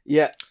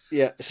 Yeah.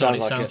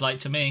 Sounds like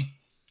to me.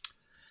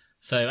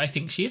 So I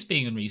think she is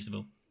being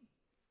unreasonable.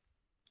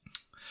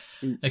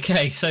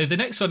 Okay, so the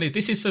next one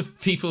this is for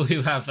people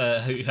who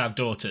have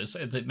daughters.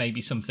 That may be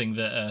something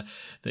that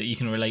you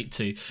can relate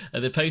to.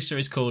 The poster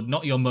is called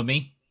 "Not Your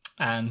Mummy,"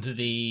 and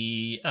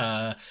the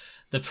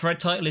thread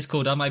title is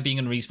called "Am I Being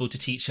Unreasonable to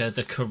Teach Her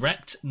the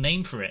Correct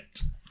Name for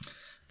It?"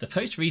 The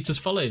post reads as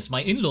follows: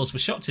 My in-laws were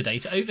shocked today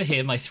to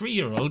overhear my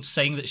 3-year-old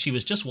saying that she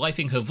was just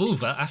wiping her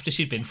vulva after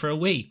she'd been for a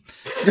wee.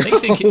 They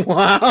think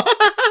wow,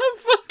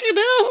 fucking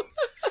hell.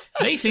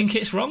 They think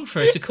it's wrong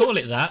for her to call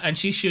it that, and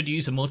she should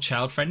use a more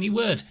child-friendly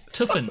word.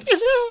 Tuppence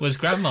was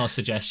Grandma's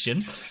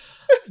suggestion.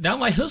 Now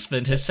my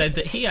husband has said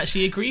that he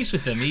actually agrees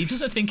with them. He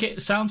doesn't think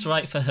it sounds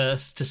right for her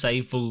to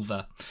say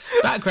vulva.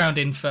 Background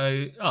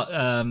info.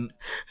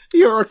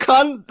 You're a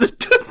cunt.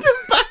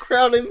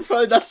 Background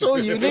info. That's all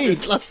you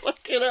need. Like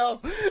fucking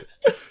hell.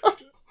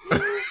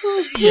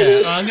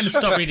 Yeah, I'm going to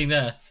stop reading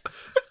there.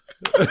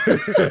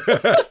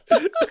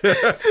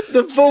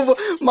 The vulva,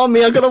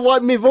 mummy, I'm gonna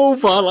wipe my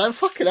vulva. Like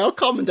fucking hell,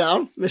 calm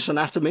down, Miss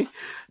Anatomy.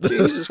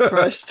 Jesus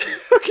Christ,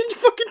 how can you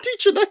fucking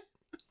teach her that?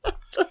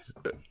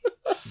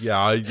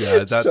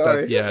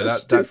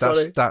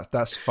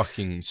 That's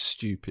fucking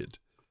stupid.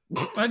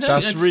 I know,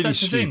 that's really the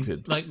thing.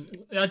 stupid. Like,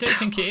 I don't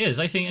think it is.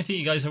 I think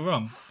you guys are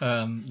wrong.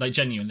 Like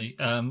genuinely,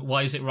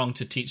 why is it wrong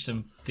to teach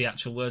them the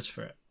actual words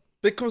for it?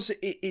 Because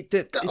it's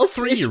it's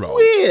 3-year-old.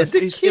 weird,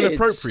 the It's kids.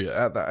 inappropriate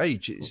at that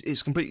age.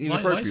 It's completely Why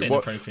inappropriate. is it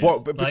inappropriate?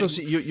 What? Because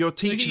you're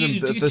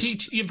teaching them.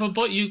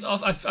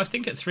 I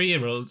think at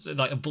 3-year-olds,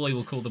 like a boy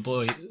will call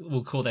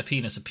their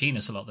penis a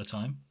penis a lot of the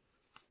time,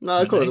 No,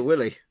 I call it a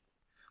willy.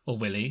 or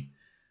willy.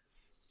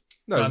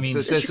 No, I mean,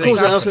 there's she calls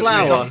it a absolutely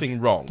flower.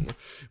 nothing wrong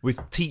with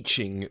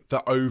teaching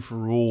the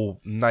overall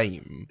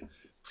name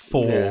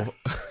for,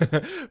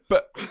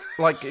 but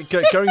like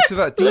going to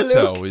that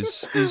detail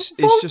is just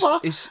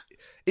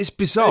it's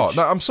bizarre.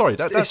 No, I'm sorry,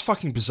 that's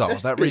fucking bizarre.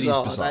 That really is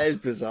bizarre. That is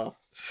bizarre.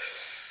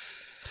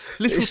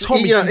 Little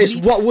Tommy, it's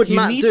what would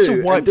Matt do?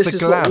 To wipe this the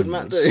is what would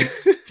Matt glands.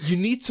 do. You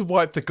need to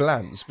wipe the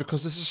glands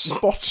because there's a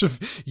spot of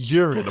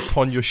urine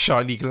upon your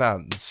shiny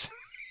glands.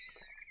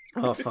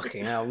 Oh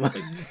fucking hell!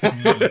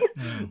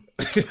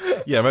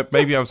 Yeah,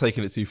 maybe I'm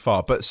taking it too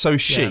far, but so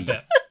she.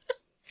 Yeah,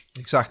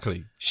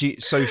 Exactly. She.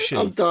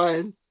 I'm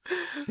dying.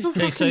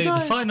 okay, so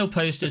the final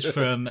post is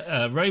from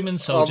Roman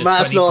Soldier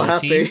Matt's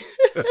not 2014. happy.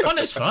 Oh,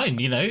 no, it's fine.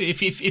 You know,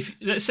 if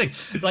let's say,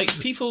 like,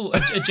 people are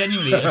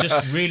genuinely are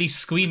just really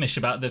squeamish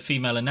about the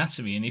female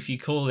anatomy, and if you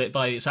call it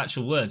by its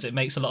actual words, it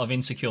makes a lot of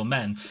insecure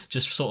men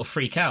just sort of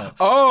freak out.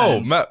 Oh,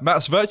 And-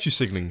 Matt's virtue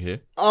signaling here.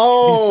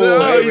 Oh, He's,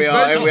 here we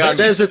are. Here we are.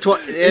 There's a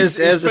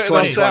there's a putting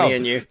us 2020 down.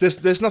 in you.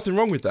 There's nothing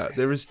wrong with that.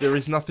 There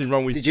is nothing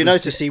wrong with. Did you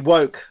notice he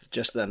woke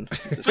just then?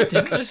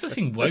 There's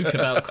nothing woke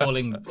about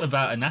calling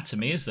about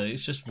anatomy, is there?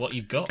 It's just what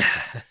you've got.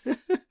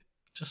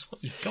 Just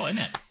what you've got,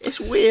 innit? It's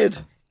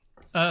weird.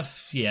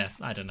 Yeah,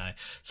 I don't know.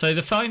 So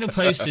the final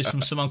post is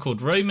from someone called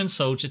Roman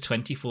Soldier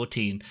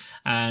 2014,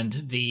 and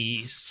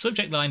the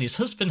subject line is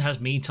 "Husband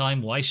has me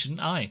time, why shouldn't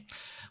I?"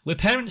 We're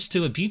parents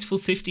to a beautiful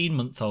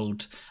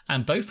 15-month-old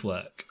and both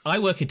work. I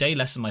work a day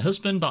less than my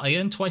husband, but I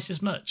earn twice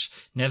as much.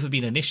 Never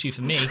been an issue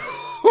for me.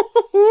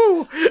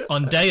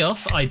 On day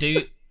off, I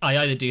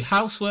either do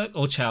housework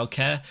or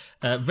childcare.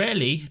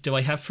 Rarely do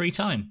I have free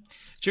time.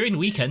 During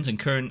weekends and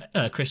current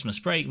Christmas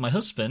break, my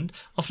husband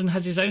often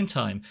has his own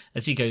time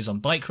as he goes on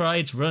bike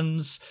rides,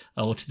 runs,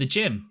 or to the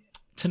gym.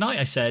 Tonight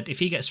I said if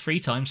he gets free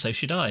time, so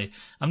should I.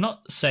 I'm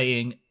not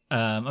saying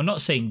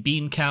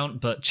bean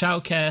count, but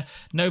childcare,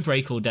 no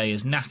break all day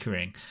is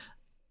knackering.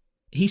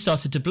 He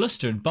started to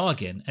bluster and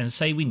bargain and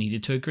say we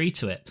needed to agree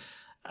to it.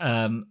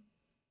 To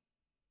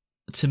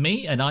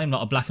me, and I'm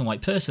not a black and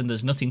white person,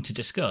 there's nothing to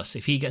discuss.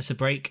 If he gets a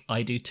break,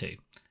 I do too.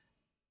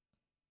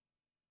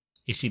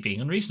 Is she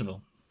being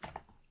unreasonable?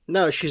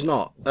 No, she's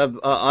not.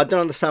 I don't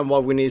understand why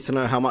we need to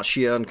know how much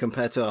she earned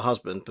compared to her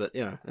husband, but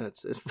you know,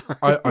 it's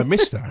fine. I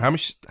missed that. How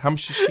much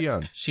does she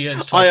earn? She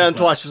earns twice I as earn much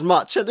twice as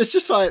much, and it's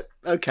just like,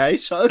 okay,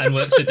 so and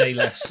works a day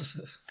less.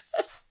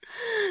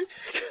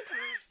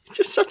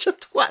 just such a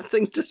twat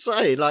thing to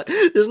say. Like,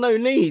 there's no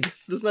need.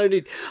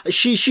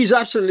 She's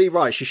absolutely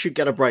right. She should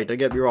get a break. Don't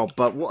get me wrong,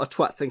 but what a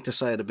twat thing to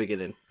say at the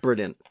beginning.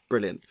 Brilliant.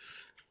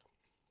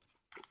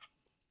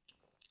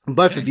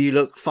 Both of you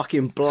look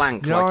fucking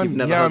blank, like you've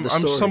never heard the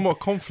story. I'm somewhat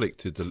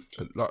conflicted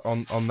like,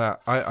 on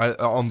that. I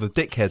on the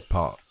dickhead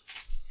part.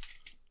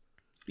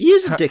 He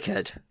is a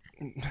dickhead.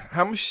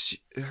 How much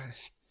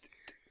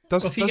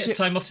Well, if he gets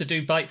time off to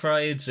do bike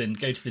rides and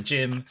go to the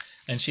gym,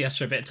 and she asks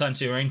for a bit of time to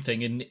do her own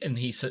thing, and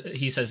he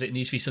says it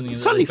needs to be something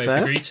that they both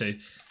agree to,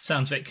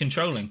 sounds a bit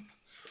controlling.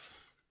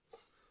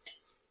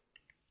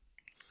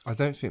 I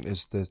don't think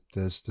there's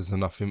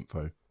enough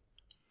info.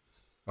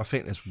 I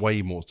think there's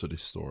way more to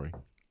this story.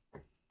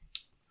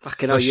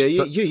 Fucking hell,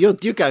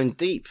 you're going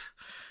deep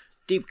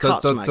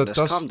cuts, Magnus.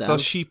 Calm down.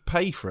 Does she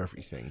pay for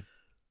everything?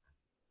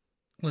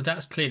 Well,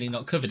 that's clearly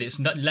not covered. It's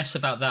not less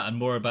about that and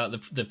more about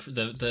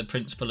the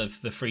principle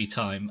of the free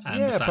time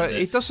and the fact but that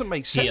it doesn't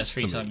make sense. he has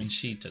free to time me. and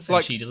she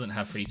doesn't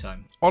have free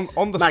time. On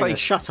the Magnus, face.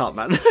 shut up,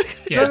 man.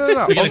 Yeah.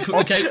 No. We're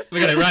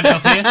gonna round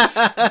off here.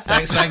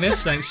 Thanks,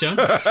 Magnus. Thanks, John.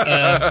 So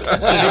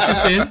this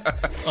has been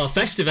our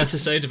festive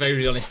episode of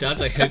Overly Honest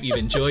Dads. I hope you've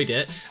enjoyed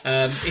it.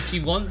 If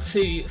you want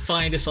to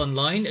find us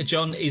online,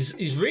 John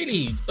is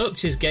really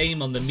upped his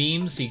game on the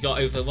memes. He got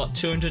over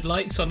 200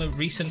 likes on a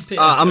recent bit.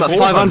 I'm at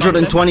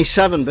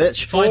 527,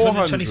 bitch.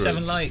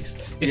 527 likes.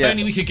 If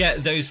only we could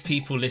get those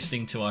people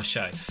listening to our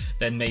show,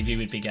 then maybe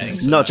we'd be getting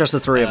some. Not just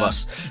the three of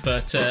us.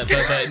 But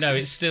no,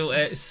 it's still.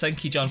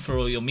 Thank you, John, for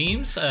all your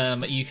memes.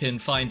 You can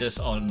find us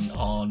on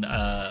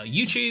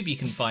YouTube. You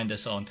can find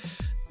us on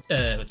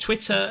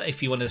Twitter.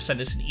 If you want to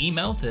send us an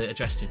email, the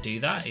address to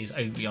do that is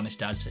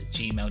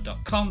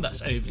overlyhonestdads@gmail.com.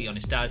 That's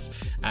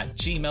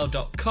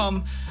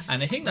overlyhonestdads@gmail.com.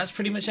 And I think that's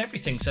pretty much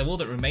everything. So all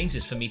that remains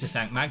is for me to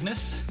thank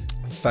Magnus.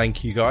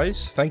 Thank you,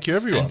 guys. Thank you,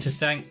 everyone. And to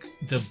thank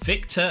the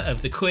victor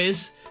of the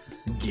quiz,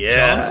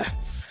 Yeah. John.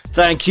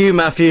 Thank you,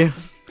 Matthew.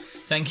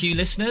 Thank you,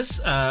 listeners.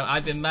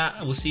 I've been Matt,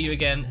 and we'll see you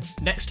again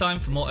next time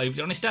for more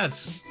Overly Honest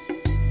Dads.